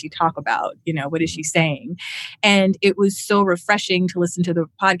like? What does she talk about? You know, what is she saying? And it was so refreshing to listen to the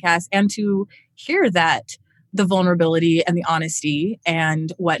podcast and to hear that. The vulnerability and the honesty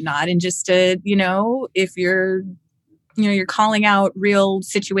and whatnot. And just to, you know, if you're calling out real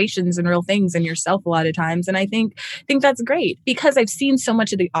situations and real things in yourself a lot of times. And I think that's great because I've seen so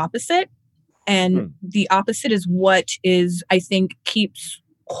much of the opposite. And the opposite is what is, I think, keeps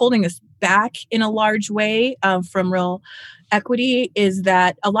holding us back in a large way from real equity, is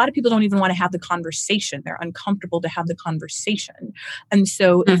that a lot of people don't even want to have the conversation. They're uncomfortable to have the conversation. And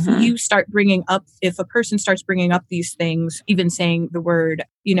so if a person starts bringing up these things, even saying the word,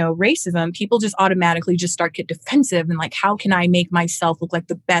 you know, racism, people just automatically just get defensive and like, how can I make myself look like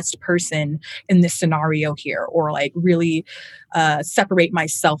the best person in this scenario here? Or like really separate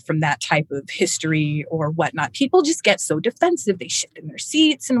myself from that type of history or whatnot. People just get so defensive. They shift in their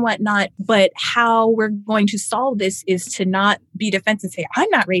seats and whatnot. But how we're going to solve this is to not be defensive and say, I'm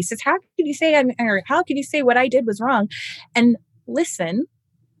not racist. How could you say how could you say what I did was wrong? And listen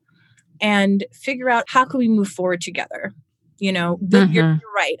and figure out how can we move forward together. You know, you're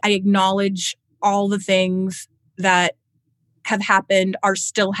right. I acknowledge all the things that have happened, are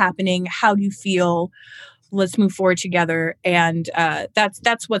still happening. How do you feel? Let's move forward together. And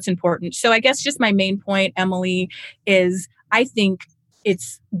that's what's important. So I guess just my main point, Emily, is I think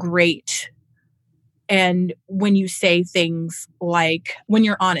it's great. And when you say things like, when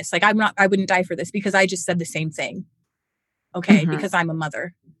you're honest, like I wouldn't die for this because I just said the same thing. Okay. Because I'm a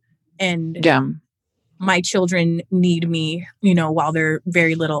mother. And my children need me, while they're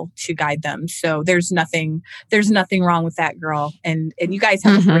very little to guide them. So there's nothing wrong with that, girl. And you guys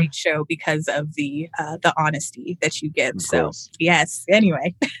have a great show because of the honesty that you give. So yes.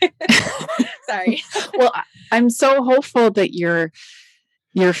 Anyway, sorry. Well, I'm so hopeful that your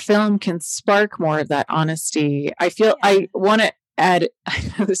film can spark more of that honesty. I feel I want to add,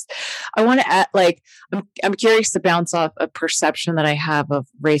 like, I'm curious to bounce off a perception that I have of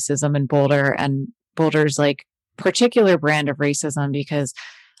racism in Boulder and Boulder's like particular brand of racism, because,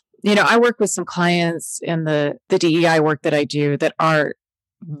 I work with some clients in the DEI work that I do that are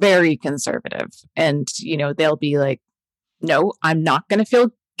very conservative, and, they'll be like, no, I'm not going to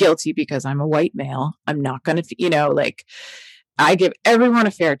feel guilty because I'm a white male. I'm not going to, like, I give everyone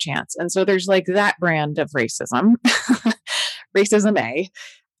a fair chance. And so there's like that brand of racism, racism A.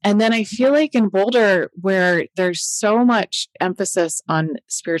 And then I feel like in Boulder, where there's so much emphasis on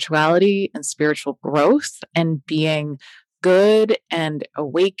spirituality and spiritual growth and being good and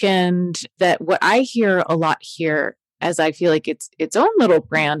awakened, that what I hear a lot here, as I feel like it's its own little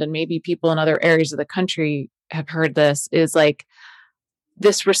brand, and maybe people in other areas of the country have heard this, is like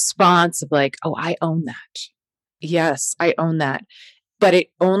this response of like, oh, I own that. Yes, I own that. But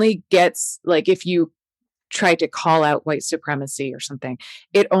it only gets, like, if you try to call out white supremacy or something,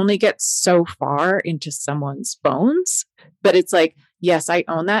 it only gets so far into someone's bones. But it's like, yes, I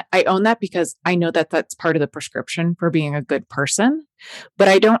own that. I own that because I know that that's part of the prescription for being a good person. But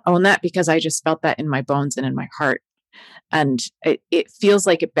I don't own that because I just felt that in my bones and in my heart. And it feels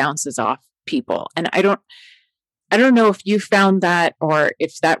like it bounces off people. And I don't know if you found that, or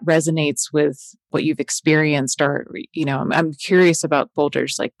if that resonates with what you've experienced, or, I'm curious about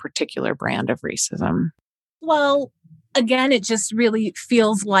Boulder's like particular brand of racism. Well, again, it just really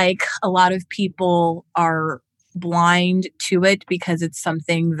feels like a lot of people are blind to it because it's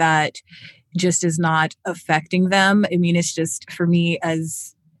something that just is not affecting them. I mean, it's just, for me,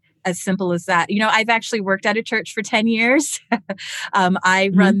 as simple as that. I've actually worked at a church for 10 years. I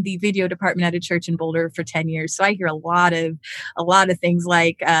run the video department at a church in Boulder for 10 years. So I hear a lot of things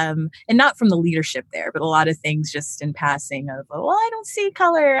like, and not from the leadership there, but a lot of things just in passing of, oh, well, I don't see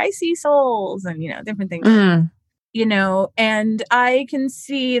color, I see souls, and, different things. And I can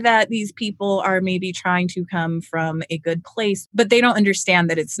see that these people are maybe trying to come from a good place, but they don't understand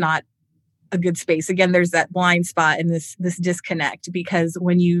that it's not a good space. Again, there's that blind spot and this disconnect, because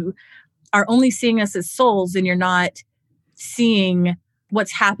when you are only seeing us as souls, and you're not seeing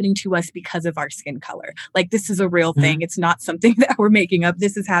what's happening to us because of our skin color. Like, this is a real thing. It's not something that we're making up.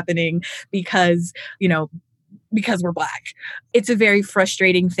 This is happening because, because we're Black. It's a very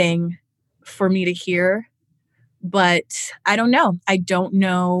frustrating thing for me to hear, but I don't know. I don't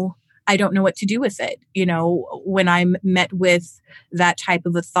know what to do with it. When I'm met with that type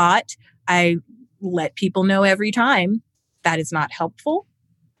of a thought, I let people know every time that is not helpful.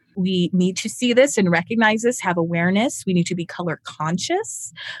 We need to see this and recognize this, have awareness. We need to be color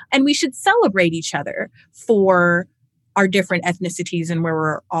conscious, and we should celebrate each other for our different ethnicities and where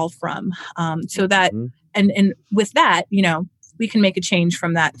we're all from. So that, and with that, we can make a change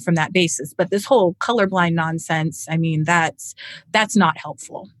from that basis. But this whole colorblind nonsense, I mean, that's not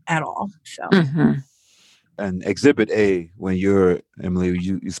helpful at all. So. And Exhibit A, when Emily,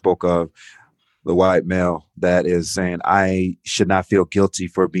 you spoke of the white male that is saying, I should not feel guilty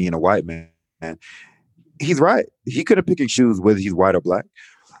for being a white man. He's right. He couldn't pick and choose whether he's white or Black.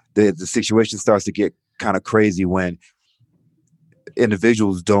 The situation starts to get kind of crazy when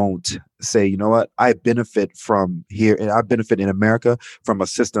individuals don't say, you know what, I benefit from here, and I benefit in America from a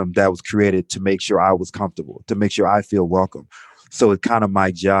system that was created to make sure I was comfortable, to make sure I feel welcome. So it's kind of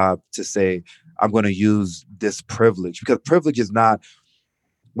my job to say, I'm going to use this privilege, because privilege is not,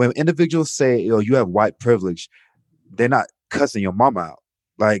 when individuals say, you have white privilege, they're not cussing your mama out.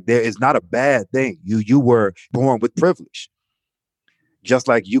 Like, there is not a bad thing. You were born with privilege. Just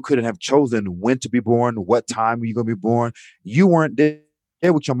like you couldn't have chosen when to be born, what time were you going to be born. You weren't there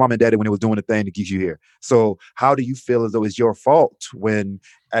with your mom and daddy when it was doing the thing to get you here. So how do you feel as though it's your fault when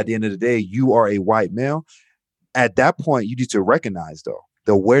at the end of the day, you are a white male? At that point, you need to recognize, though,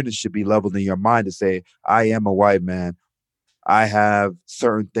 the awareness should be leveled in your mind to say, I am a white man. I have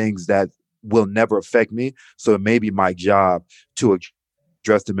certain things that will never affect me. So it may be my job to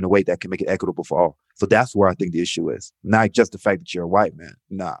address them in a way that can make it equitable for all. So that's where I think the issue is. Not just the fact that you're a white man.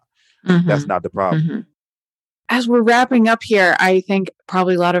 Nah, that's not the problem. As we're wrapping up here, I think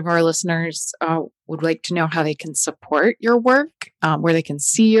probably a lot of our listeners would like to know how they can support your work, where they can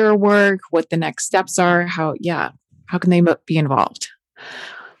see your work, what the next steps are, how can they be involved?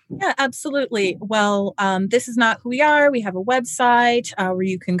 Yeah, absolutely. Well, This Is Not Who We Are. We have a website where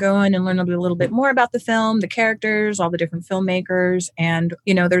you can go in and learn a little bit more about the film, the characters, all the different filmmakers. And,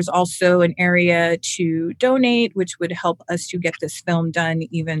 there's also an area to donate, which would help us to get this film done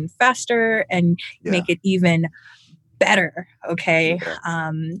even faster and make it even better. Okay.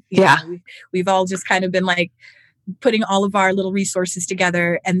 We've all just kind of been like putting all of our little resources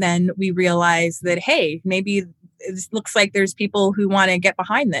together. And then we realize that, hey, maybe it looks like there's people who want to get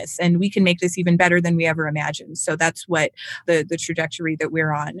behind this and we can make this even better than we ever imagined. So that's what the trajectory that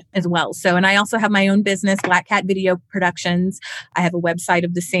we're on as well. So, and I also have my own business, Black Cat Video Productions. I have a website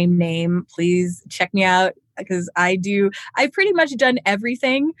of the same name. Please check me out, because I've pretty much done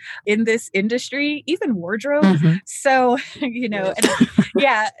everything in this industry, even wardrobe. Mm-hmm. So,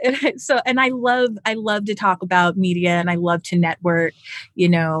 and I love to talk about media and I love to network.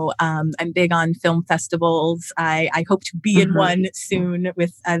 I'm big on film festivals. I hope to be in one soon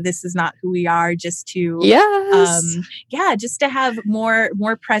with This Is Not Who We Are, just to just to have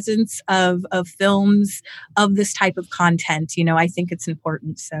more presence of films of this type of content. I think it's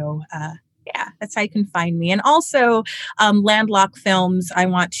important. So that's how you can find me. And also Landlock Films, I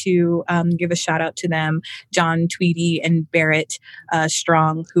want to give a shout out to them, John Tweedy and Barrett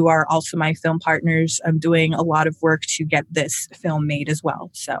Strong, who are also my film partners. I'm doing a lot of work to get this film made as well.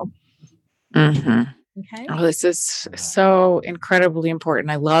 So. Mm-hmm. Okay. Oh, this is so incredibly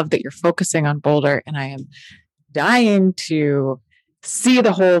important. I love that you're focusing on Boulder, and I am dying to see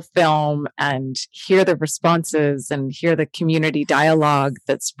the whole film and hear the responses and hear the community dialogue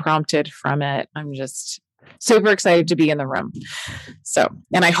that's prompted from it. I'm just super excited to be in the room. So,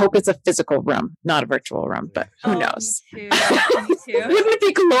 and I hope it's a physical room, not a virtual room, but who knows? Me too. Wouldn't it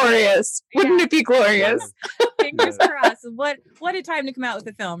be glorious? Wouldn't it be glorious? Fingers crossed. What a time to come out with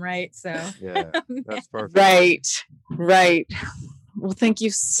a film, right? So that's perfect. Right. Well, thank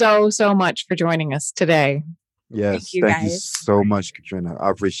you so much for joining us today. Yes, thank you so much, Katrina.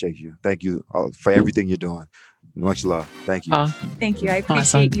 I appreciate you. Thank you for everything you're doing. Much love. Thank you. Thank you. I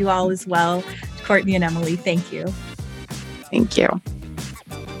appreciate you all as well. Courtney and Emily, thank you. Thank you.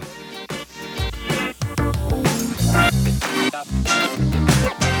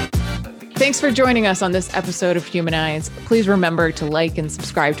 Thanks for joining us on this episode of Humanize. Please remember to like and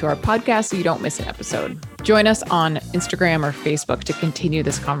subscribe to our podcast so you don't miss an episode. Join us on Instagram or Facebook to continue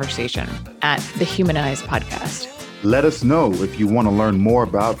this conversation at the Humanize Podcast. Let us know if you want to learn more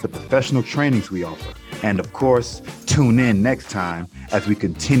about the professional trainings we offer. And of course, tune in next time as we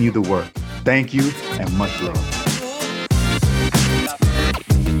continue the work. Thank you and much love.